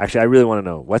 Actually, I really want to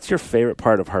know, what's your favorite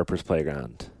part of Harper's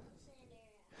Playground?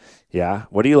 Yeah?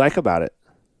 What do you like about it?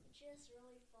 Just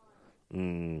really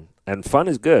fun. And fun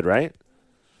is good, right?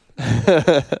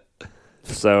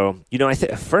 So, I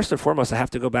think first and foremost, I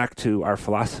have to go back to our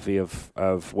philosophy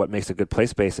of what makes a good play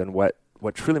space, and what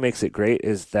truly makes it great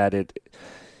is that it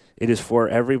is for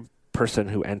every person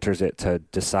who enters it to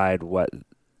decide what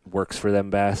works for them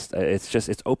best.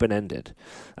 It's open-ended.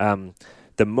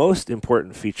 The most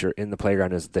important feature in the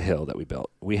playground is the hill that we built.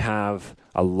 We have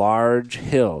a large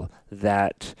hill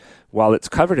that, while it's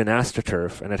covered in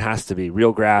AstroTurf, and it has to be,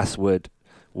 real grass would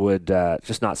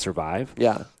just not survive.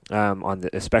 Yeah.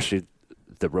 Especially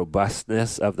the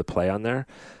robustness of the play on there.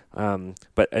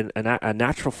 But a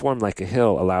natural form like a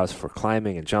hill allows for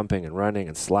climbing and jumping and running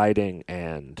and sliding,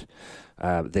 and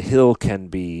the hill can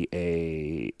be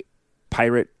a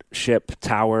pirate ship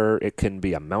tower. It can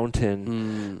be a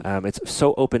mountain. It's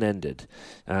so open-ended.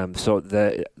 So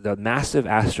the massive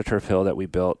AstroTurf hill that we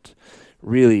built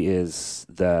really is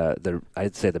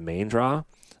I'd say the main draw.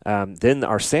 Then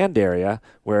our sand area,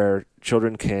 where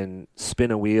children can spin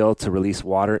a wheel to release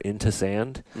water into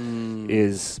sand,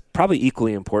 is probably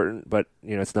equally important, but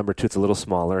it's number 2. It's a little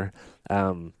smaller.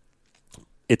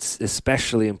 It's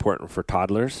especially important for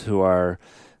toddlers who are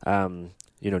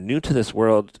new to this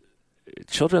world.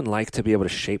 Children like to be able to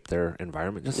shape their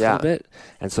environment just a little bit,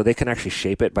 and so they can actually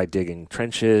shape it by digging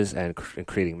trenches and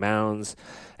creating mounds,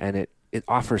 and it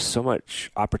offers so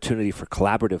much opportunity for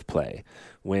collaborative play.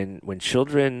 When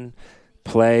children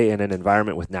play in an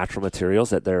environment with natural materials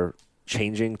that they're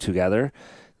changing together,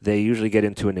 they usually get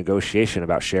into a negotiation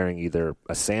about sharing either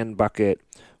a sand bucket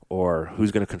or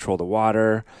who's going to control the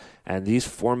water, and these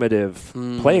formative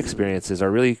play experiences are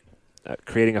really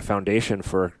creating a foundation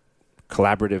for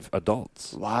collaborative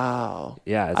adults. Wow.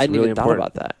 Yeah, it's I hadn't really even thought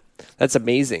important. about that. That's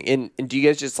amazing. And do you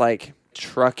guys just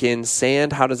truck in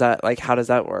sand? How does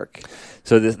that work?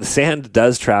 So the sand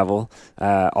does travel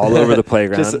all over the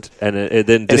playground, and it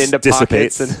then into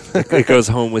dissipates. pockets It goes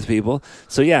home with people.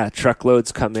 So yeah,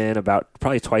 truckloads come in about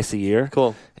probably twice a year.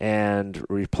 Cool. And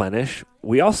replenish.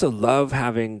 We also love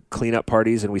having cleanup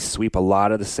parties, and we sweep a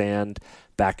lot of the sand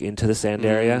back into the sand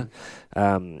area.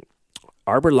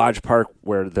 Arbor Lodge Park,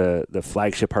 where the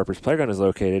flagship Harper's Playground is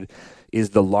located,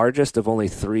 is the largest of only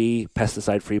 3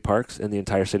 pesticide-free parks in the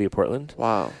entire city of Portland.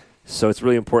 Wow. So it's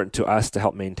really important to us to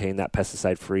help maintain that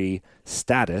pesticide-free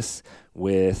status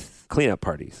with cleanup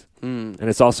parties. And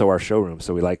it's also our showroom,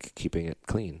 so we like keeping it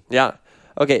clean. Yeah.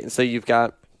 Okay, so you've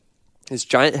got this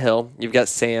giant hill. You've got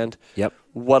sand. Yep.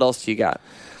 What else do you got?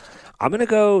 I'm going to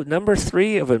go number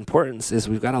 3 of importance is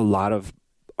we've got a lot of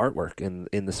artwork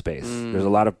in the space. There's a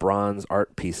lot of bronze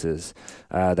art pieces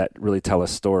that really tell a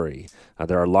story.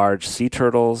 There are large sea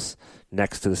turtles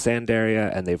next to the sand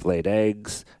area, and they've laid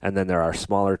eggs. And then there are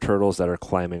smaller turtles that are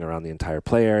climbing around the entire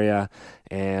play area.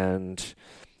 And,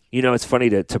 it's funny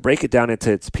to break it down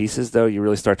into its pieces, though. You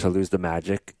really start to lose the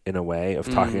magic in a way of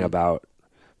talking about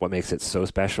what makes it so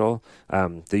special.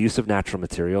 The use of natural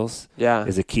materials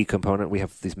is a key component. We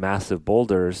have these massive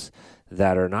boulders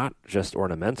that are not just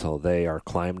ornamental. They are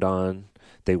climbed on.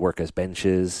 They work as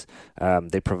benches.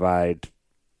 They provide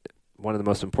one of the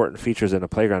most important features in a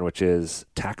playground, which is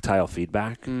tactile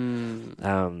feedback.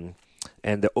 And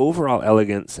the overall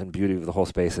elegance and beauty of the whole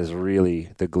space is really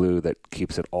the glue that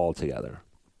keeps it all together.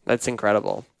 That's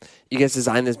incredible. You guys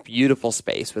designed this beautiful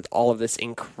space with all of this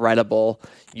incredible,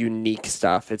 unique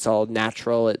stuff. It's all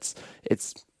natural. It's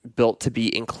built to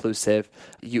be inclusive.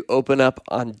 You open up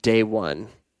on day 1.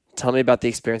 Tell me about the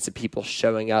experience of people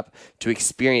showing up to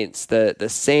experience the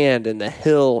sand and the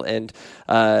hill and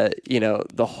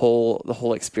the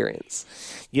whole experience.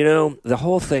 The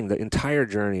whole thing, the entire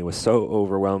journey was so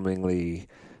overwhelmingly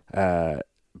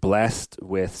blessed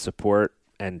with support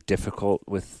and difficult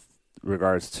with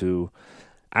regards to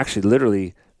actually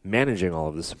literally managing all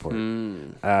of the support.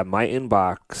 My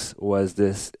inbox was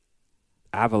this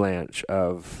avalanche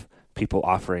of people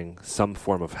offering some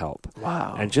form of help.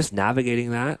 Wow. And just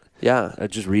navigating that, Yeah.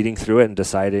 just reading through it and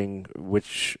deciding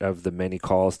which of the many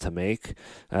calls to make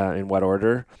in what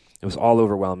order, it was all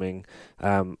overwhelming.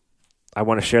 I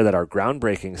want to share that our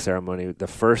groundbreaking ceremony, the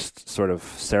first sort of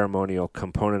ceremonial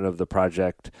component of the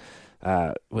project,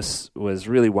 was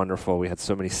really wonderful. We had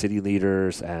so many city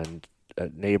leaders and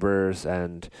neighbors,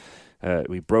 and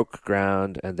we broke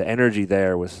ground, and the energy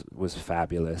there was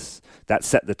fabulous. That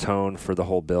set the tone for the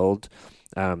whole build.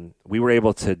 We were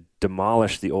able to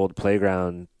demolish the old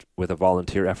playground with a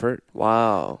volunteer effort.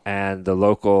 Wow. And the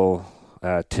local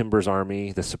Timbers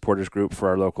Army, the supporters group for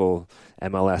our local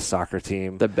MLS soccer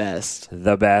team. The best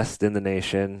in the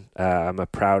nation. I'm a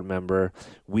proud member.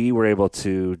 We were able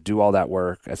to do all that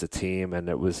work as a team, and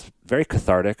it was very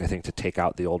cathartic, I think, to take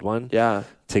out the old one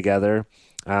together.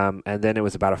 And then it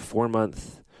was about a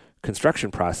 4-month construction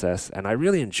process, and I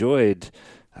really enjoyed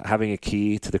having a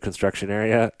key to the construction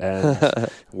area and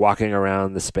walking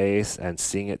around the space and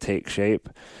seeing it take shape.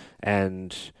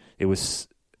 And it was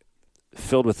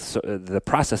filled with the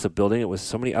process of building it was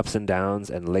so many ups and downs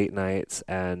and late nights.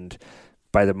 And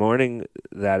by the morning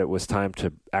that it was time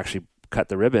to actually cut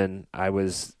the ribbon, I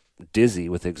was dizzy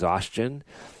with exhaustion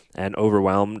and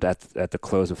overwhelmed at the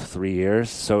close of 3 years.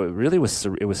 So it really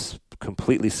was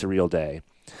completely surreal day.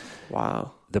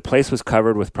 Wow. The place was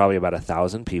covered with probably about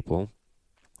 1,000 people.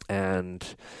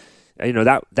 And,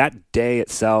 that day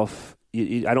itself,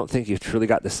 I don't think you truly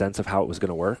got the sense of how it was going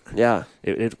to work. Yeah.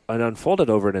 It unfolded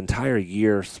over an entire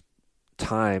year's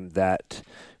time that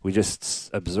we just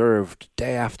observed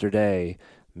day after day,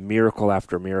 miracle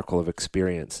after miracle of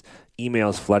experience.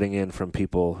 Emails flooding in from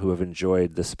people who have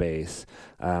enjoyed the space.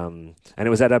 And it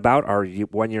was at about our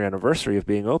 1-year anniversary of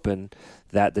being open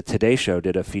that the Today Show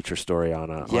did a feature story on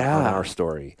our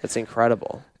story. That's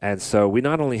incredible. And so we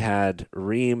not only had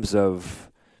reams of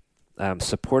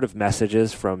supportive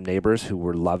messages from neighbors who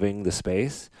were loving the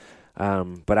space,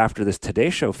 but after this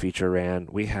Today Show feature ran,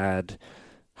 we had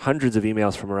hundreds of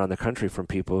emails from around the country from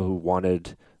people who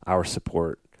wanted our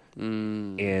support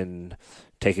in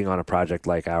taking on a project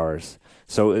like ours.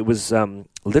 So it was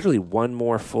literally one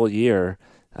more full year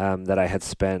that I had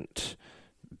spent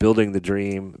building the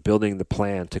dream, building the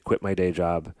plan to quit my day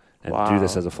job and do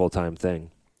this as a full-time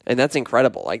thing. And that's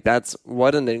incredible. Like, that's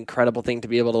what an incredible thing to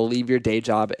be able to leave your day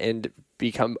job and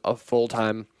become a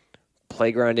full-time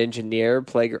playground engineer,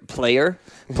 player.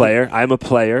 I'm a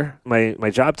player. My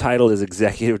job title is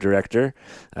executive director,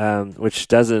 which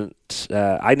doesn't.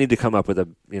 I need to come up with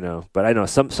but I know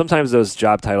sometimes those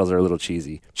job titles are a little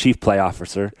cheesy. Chief play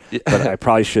officer, but I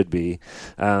probably should be.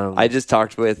 I just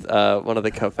talked with one of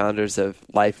the co-founders of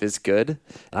Life is Good,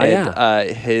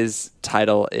 and his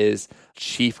title is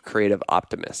Chief Creative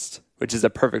Optimist, which is a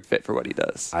perfect fit for what he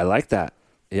does. I like that.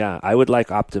 Yeah, I would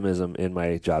like optimism in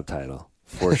my job title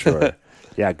for sure.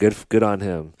 Yeah, good on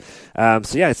him.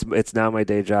 So yeah, it's now my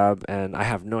day job, and I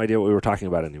have no idea what we were talking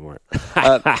about anymore.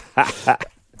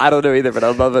 I don't know either, but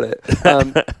I'm loving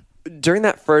it. During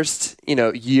that first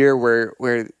year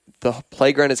where the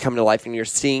playground is coming to life and you're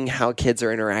seeing how kids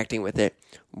are interacting with it,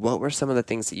 what were some of the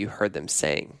things that you heard them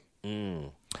saying?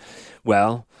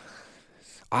 Well,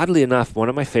 oddly enough, one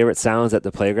of my favorite sounds at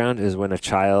the playground is when a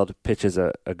child pitches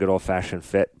a good old-fashioned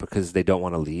fit because they don't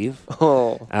want to leave.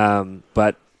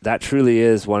 But that truly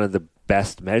is one of the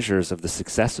best measures of the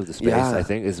success of the space, I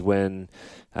think, is when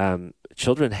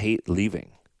children hate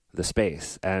leaving the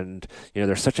space. And,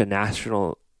 there's such a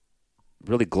national,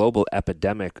 really global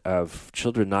epidemic of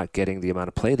children not getting the amount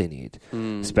of play they need,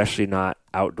 especially not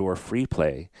outdoor free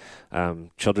play.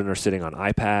 Children are sitting on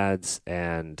iPads,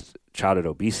 and childhood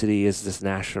obesity is this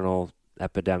national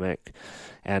epidemic.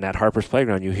 And at Harper's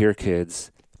Playground, you hear kids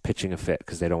pitching a fit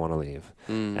because they don't want to leave.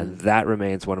 And that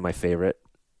remains one of my favorite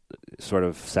sort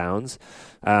of sounds.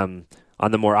 On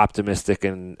the more optimistic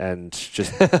and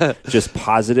just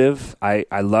positive,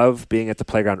 I love being at the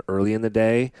playground early in the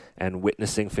day and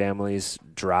witnessing families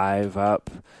drive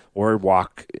up or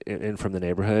walk in from the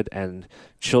neighborhood, and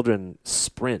children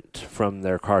sprint from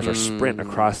their cars or sprint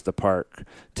across the park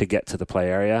to get to the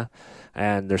play area.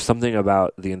 And there's something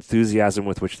about the enthusiasm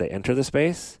with which they enter the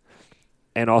space,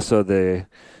 and also the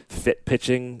fit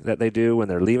pitching that they do when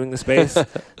they're leaving the space.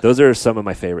 Those are some of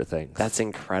my favorite things. That's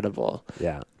incredible.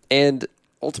 Yeah. And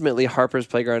ultimately, Harper's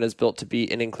Playground is built to be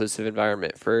an inclusive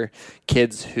environment for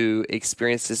kids who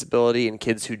experience disability and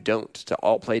kids who don't, to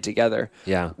all play together.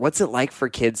 Yeah. What's it like for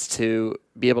kids to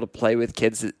be able to play with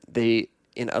kids that they,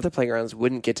 in other playgrounds,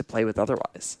 wouldn't get to play with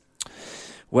otherwise?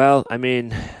 Well, I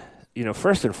mean,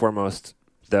 first and foremost,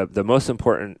 the most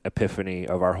important epiphany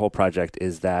of our whole project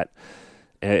is that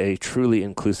a truly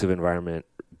inclusive environment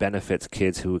benefits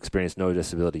kids who experience no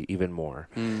disability even more.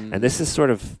 And this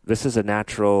is a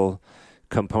natural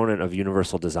component of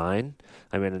universal design.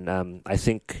 I mean, I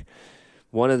think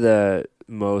one of the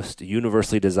most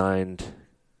universally designed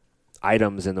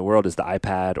items in the world is the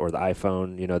iPad or the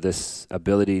iPhone. You know, this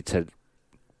ability to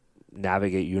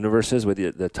navigate universes with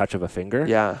the touch of a finger.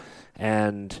 Yeah.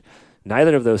 And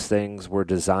neither of those things were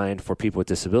designed for people with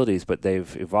disabilities, but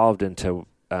they've evolved into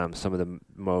some of the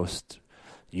most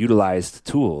utilized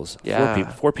tools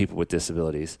for people with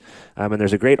disabilities. And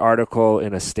there's a great article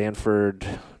in a Stanford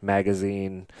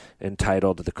magazine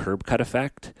entitled The Curb Cut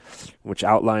Effect, which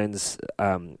outlines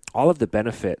all of the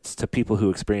benefits to people who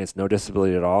experience no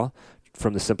disability at all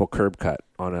from the simple curb cut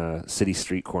on a city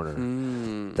street corner.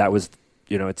 That was,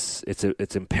 you know,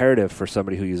 it's imperative for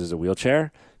somebody who uses a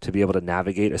wheelchair to be able to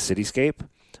navigate a cityscape.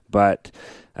 But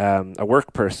a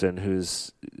work person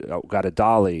who's got a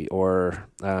dolly, or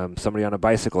somebody on a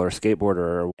bicycle or a skateboarder,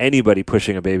 or anybody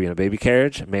pushing a baby in a baby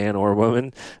carriage, man or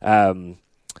woman,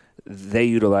 they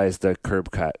utilize the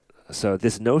curb cut. So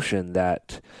this notion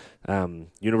that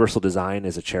universal design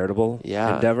is a charitable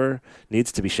endeavor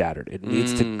needs to be shattered. It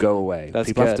needs to go away.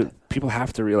 That's people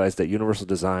have to realize that universal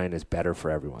design is better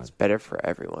for everyone. It's better for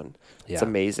everyone. Yeah. It's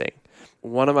amazing.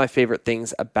 One of my favorite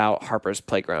things about Harper's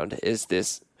Playground is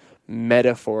this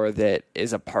metaphor that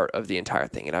is a part of the entire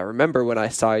thing. And I remember when I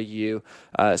saw you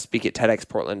speak at TEDx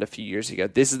Portland a few years ago,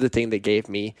 this is the thing that gave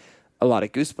me a lot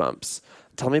of goosebumps.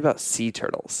 Tell me about sea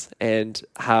turtles and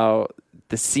how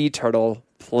the sea turtle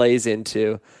plays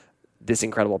into this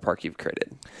incredible park you've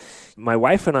created. My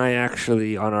wife and I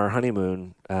actually, on our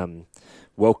honeymoon,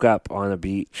 woke up on a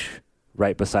beach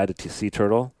right beside a sea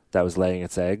turtle that was laying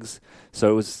its eggs.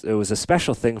 So it was a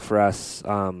special thing for us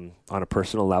on a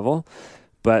personal level.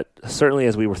 But certainly,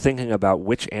 as we were thinking about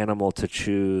which animal to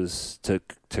choose to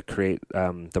create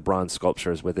the bronze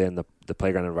sculptures within the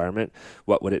playground environment,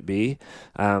 what would it be?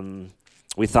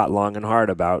 We thought long and hard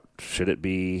about, should it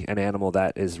be an animal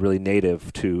that is really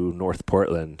native to North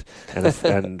Portland?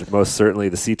 And most certainly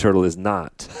the sea turtle is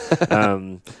not.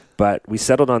 But we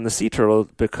settled on the sea turtle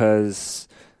because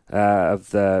of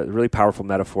the really powerful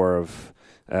metaphor of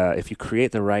if you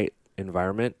create the right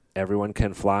environment, everyone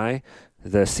can fly.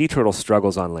 The sea turtle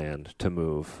struggles on land to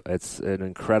move. It's an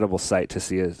incredible sight to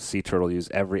see a sea turtle use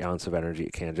every ounce of energy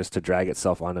it can just to drag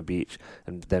itself on a beach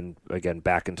and then again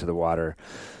back into the water.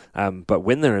 But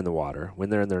when they're in the water, when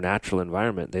they're in their natural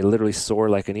environment, they literally soar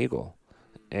like an eagle.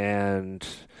 And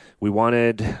we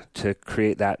wanted to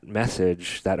create that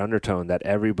message, that undertone, that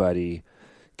everybody,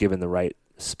 given the right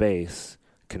space,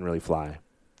 can really fly.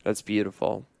 That's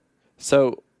beautiful.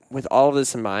 So with all of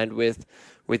this in mind, with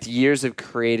years of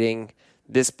creating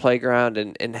this playground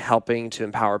and helping to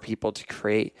empower people to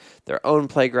create their own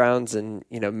playgrounds, and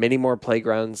many more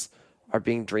playgrounds are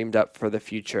being dreamed up for the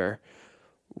future,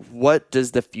 what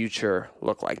does the future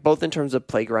look like, both in terms of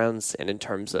playgrounds and in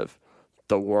terms of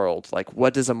the world? Like,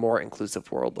 what does a more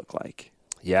inclusive world look like?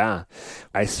 Yeah,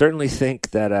 I certainly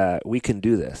think that we can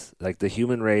do this. Like, the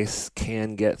human race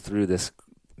can get through this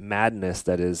madness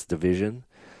that is division,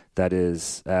 that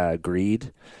is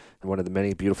greed. And one of the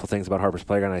many beautiful things about Harper's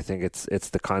Playground, I think it's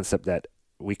the concept that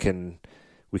we can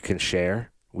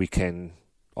share, we can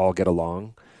all get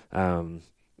along.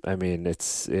 I mean, it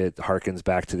harkens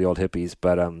back to the old hippies,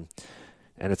 but and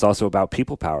it's also about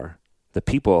people power. The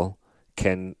people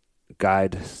can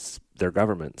guide their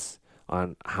governments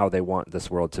on how they want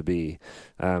this world to be.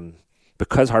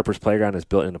 Because Harper's Playground is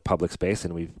built in a public space,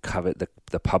 and we covet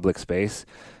the public space.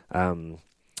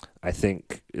 I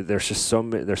think there's so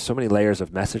many layers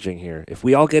of messaging here. If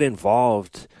we all get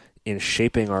involved in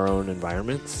shaping our own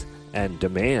environments and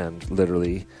demand,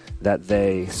 literally, that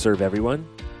they serve everyone,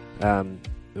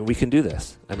 we can do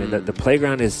this. I mean, the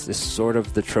playground is sort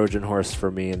of the Trojan horse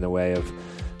for me in the way of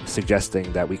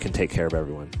suggesting that we can take care of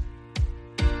everyone.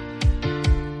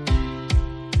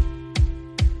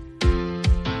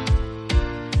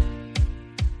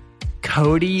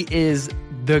 Cody is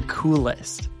the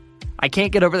coolest. I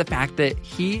can't get over the fact that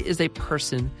he is a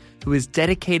person who has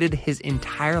dedicated his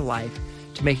entire life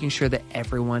to making sure that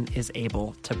everyone is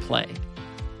able to play.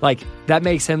 Like, that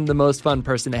makes him the most fun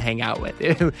person to hang out with.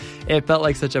 It felt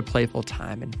like such a playful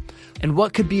time. And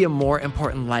what could be a more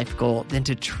important life goal than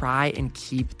to try and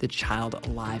keep the child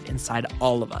alive inside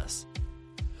all of us?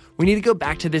 We need to go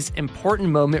back to this important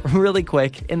moment really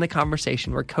quick in the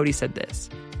conversation where Cody said this: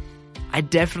 I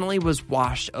definitely was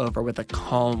washed over with a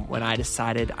calm when I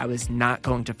decided I was not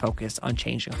going to focus on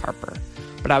changing Harper,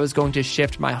 but I was going to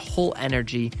shift my whole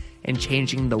energy in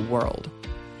changing the world.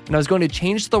 and I was going to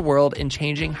change the world in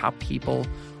changing how people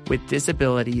with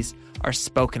disabilities are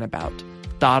spoken about,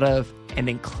 thought of, and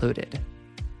included.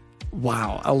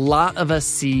 Wow, a lot of us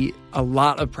see a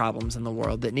lot of problems in the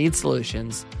world that need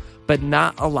solutions, but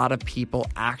not a lot of people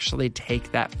actually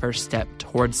take that first step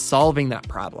towards solving that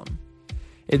problem.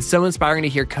 It's so inspiring to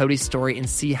hear Cody's story and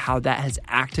see how that has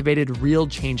activated real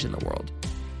change in the world.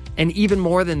 And even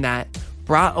more than that,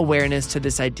 brought awareness to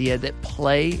this idea that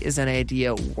play is an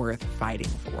idea worth fighting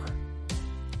for.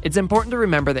 It's important to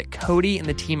remember that Cody and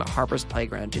the team at Harper's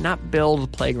Playground do not build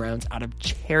playgrounds out of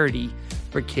charity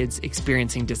for kids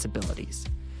experiencing disabilities.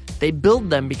 They build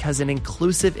them because an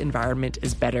inclusive environment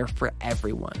is better for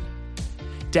everyone.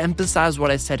 To emphasize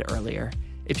what I said earlier,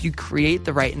 if you create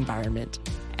the right environment,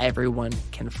 everyone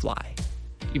can fly.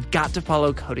 You've got to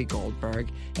follow Cody Goldberg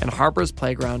and Harper's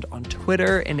Playground on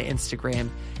Twitter and Instagram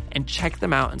and check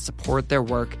them out and support their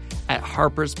work at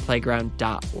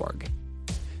harpersplayground.org.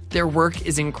 Their work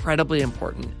is incredibly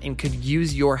important and could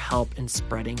use your help in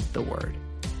spreading the word.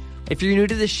 If you're new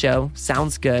to this show,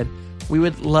 sounds good, we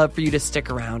would love for you to stick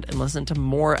around and listen to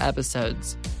more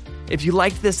episodes. If you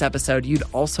liked this episode, you'd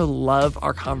also love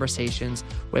our conversations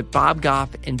with Bob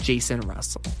Goff and Jason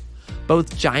Russell,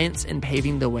 both giants in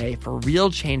paving the way for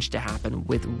real change to happen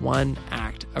with one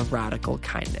act of radical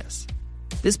kindness.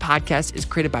 This podcast is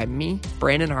created by me,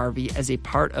 Brandon Harvey, as a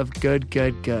part of Good,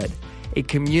 Good, Good, a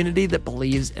community that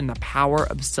believes in the power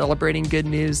of celebrating good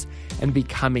news and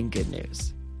becoming good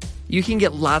news. You can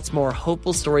get lots more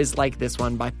hopeful stories like this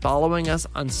one by following us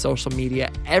on social media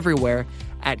everywhere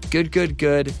at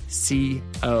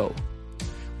GoodGoodGoodCO.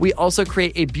 We also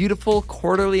create a beautiful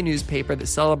quarterly newspaper that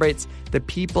celebrates the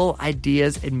people,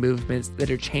 ideas, and movements that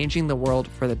are changing the world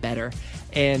for the better.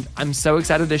 And I'm so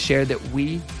excited to share that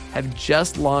we have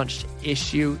just launched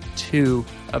issue 2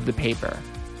 of the paper.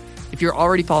 If you're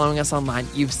already following us online,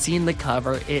 you've seen the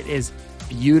cover. It is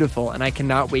beautiful, and I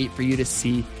cannot wait for you to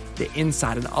see the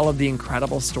inside and all of the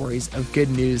incredible stories of good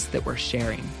news that we're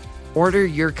sharing. Order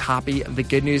your copy of the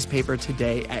Good Newspaper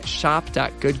today at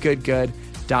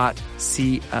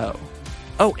shop.goodgoodgood.co.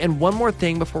 Oh, and one more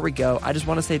thing before we go, I just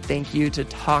want to say thank you to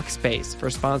Talkspace for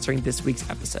sponsoring this week's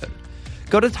episode.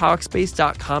 Go to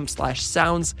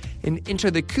Talkspace.com/sounds and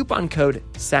enter the coupon code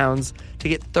SOUNDS to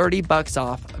get $30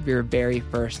 off of your very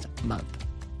first month.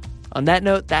 On that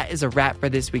note, that is a wrap for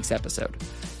this week's episode.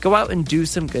 Go out and do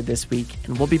some good this week,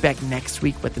 and we'll be back next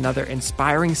week with another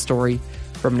inspiring story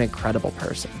from an incredible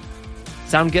person.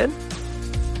 Sound good?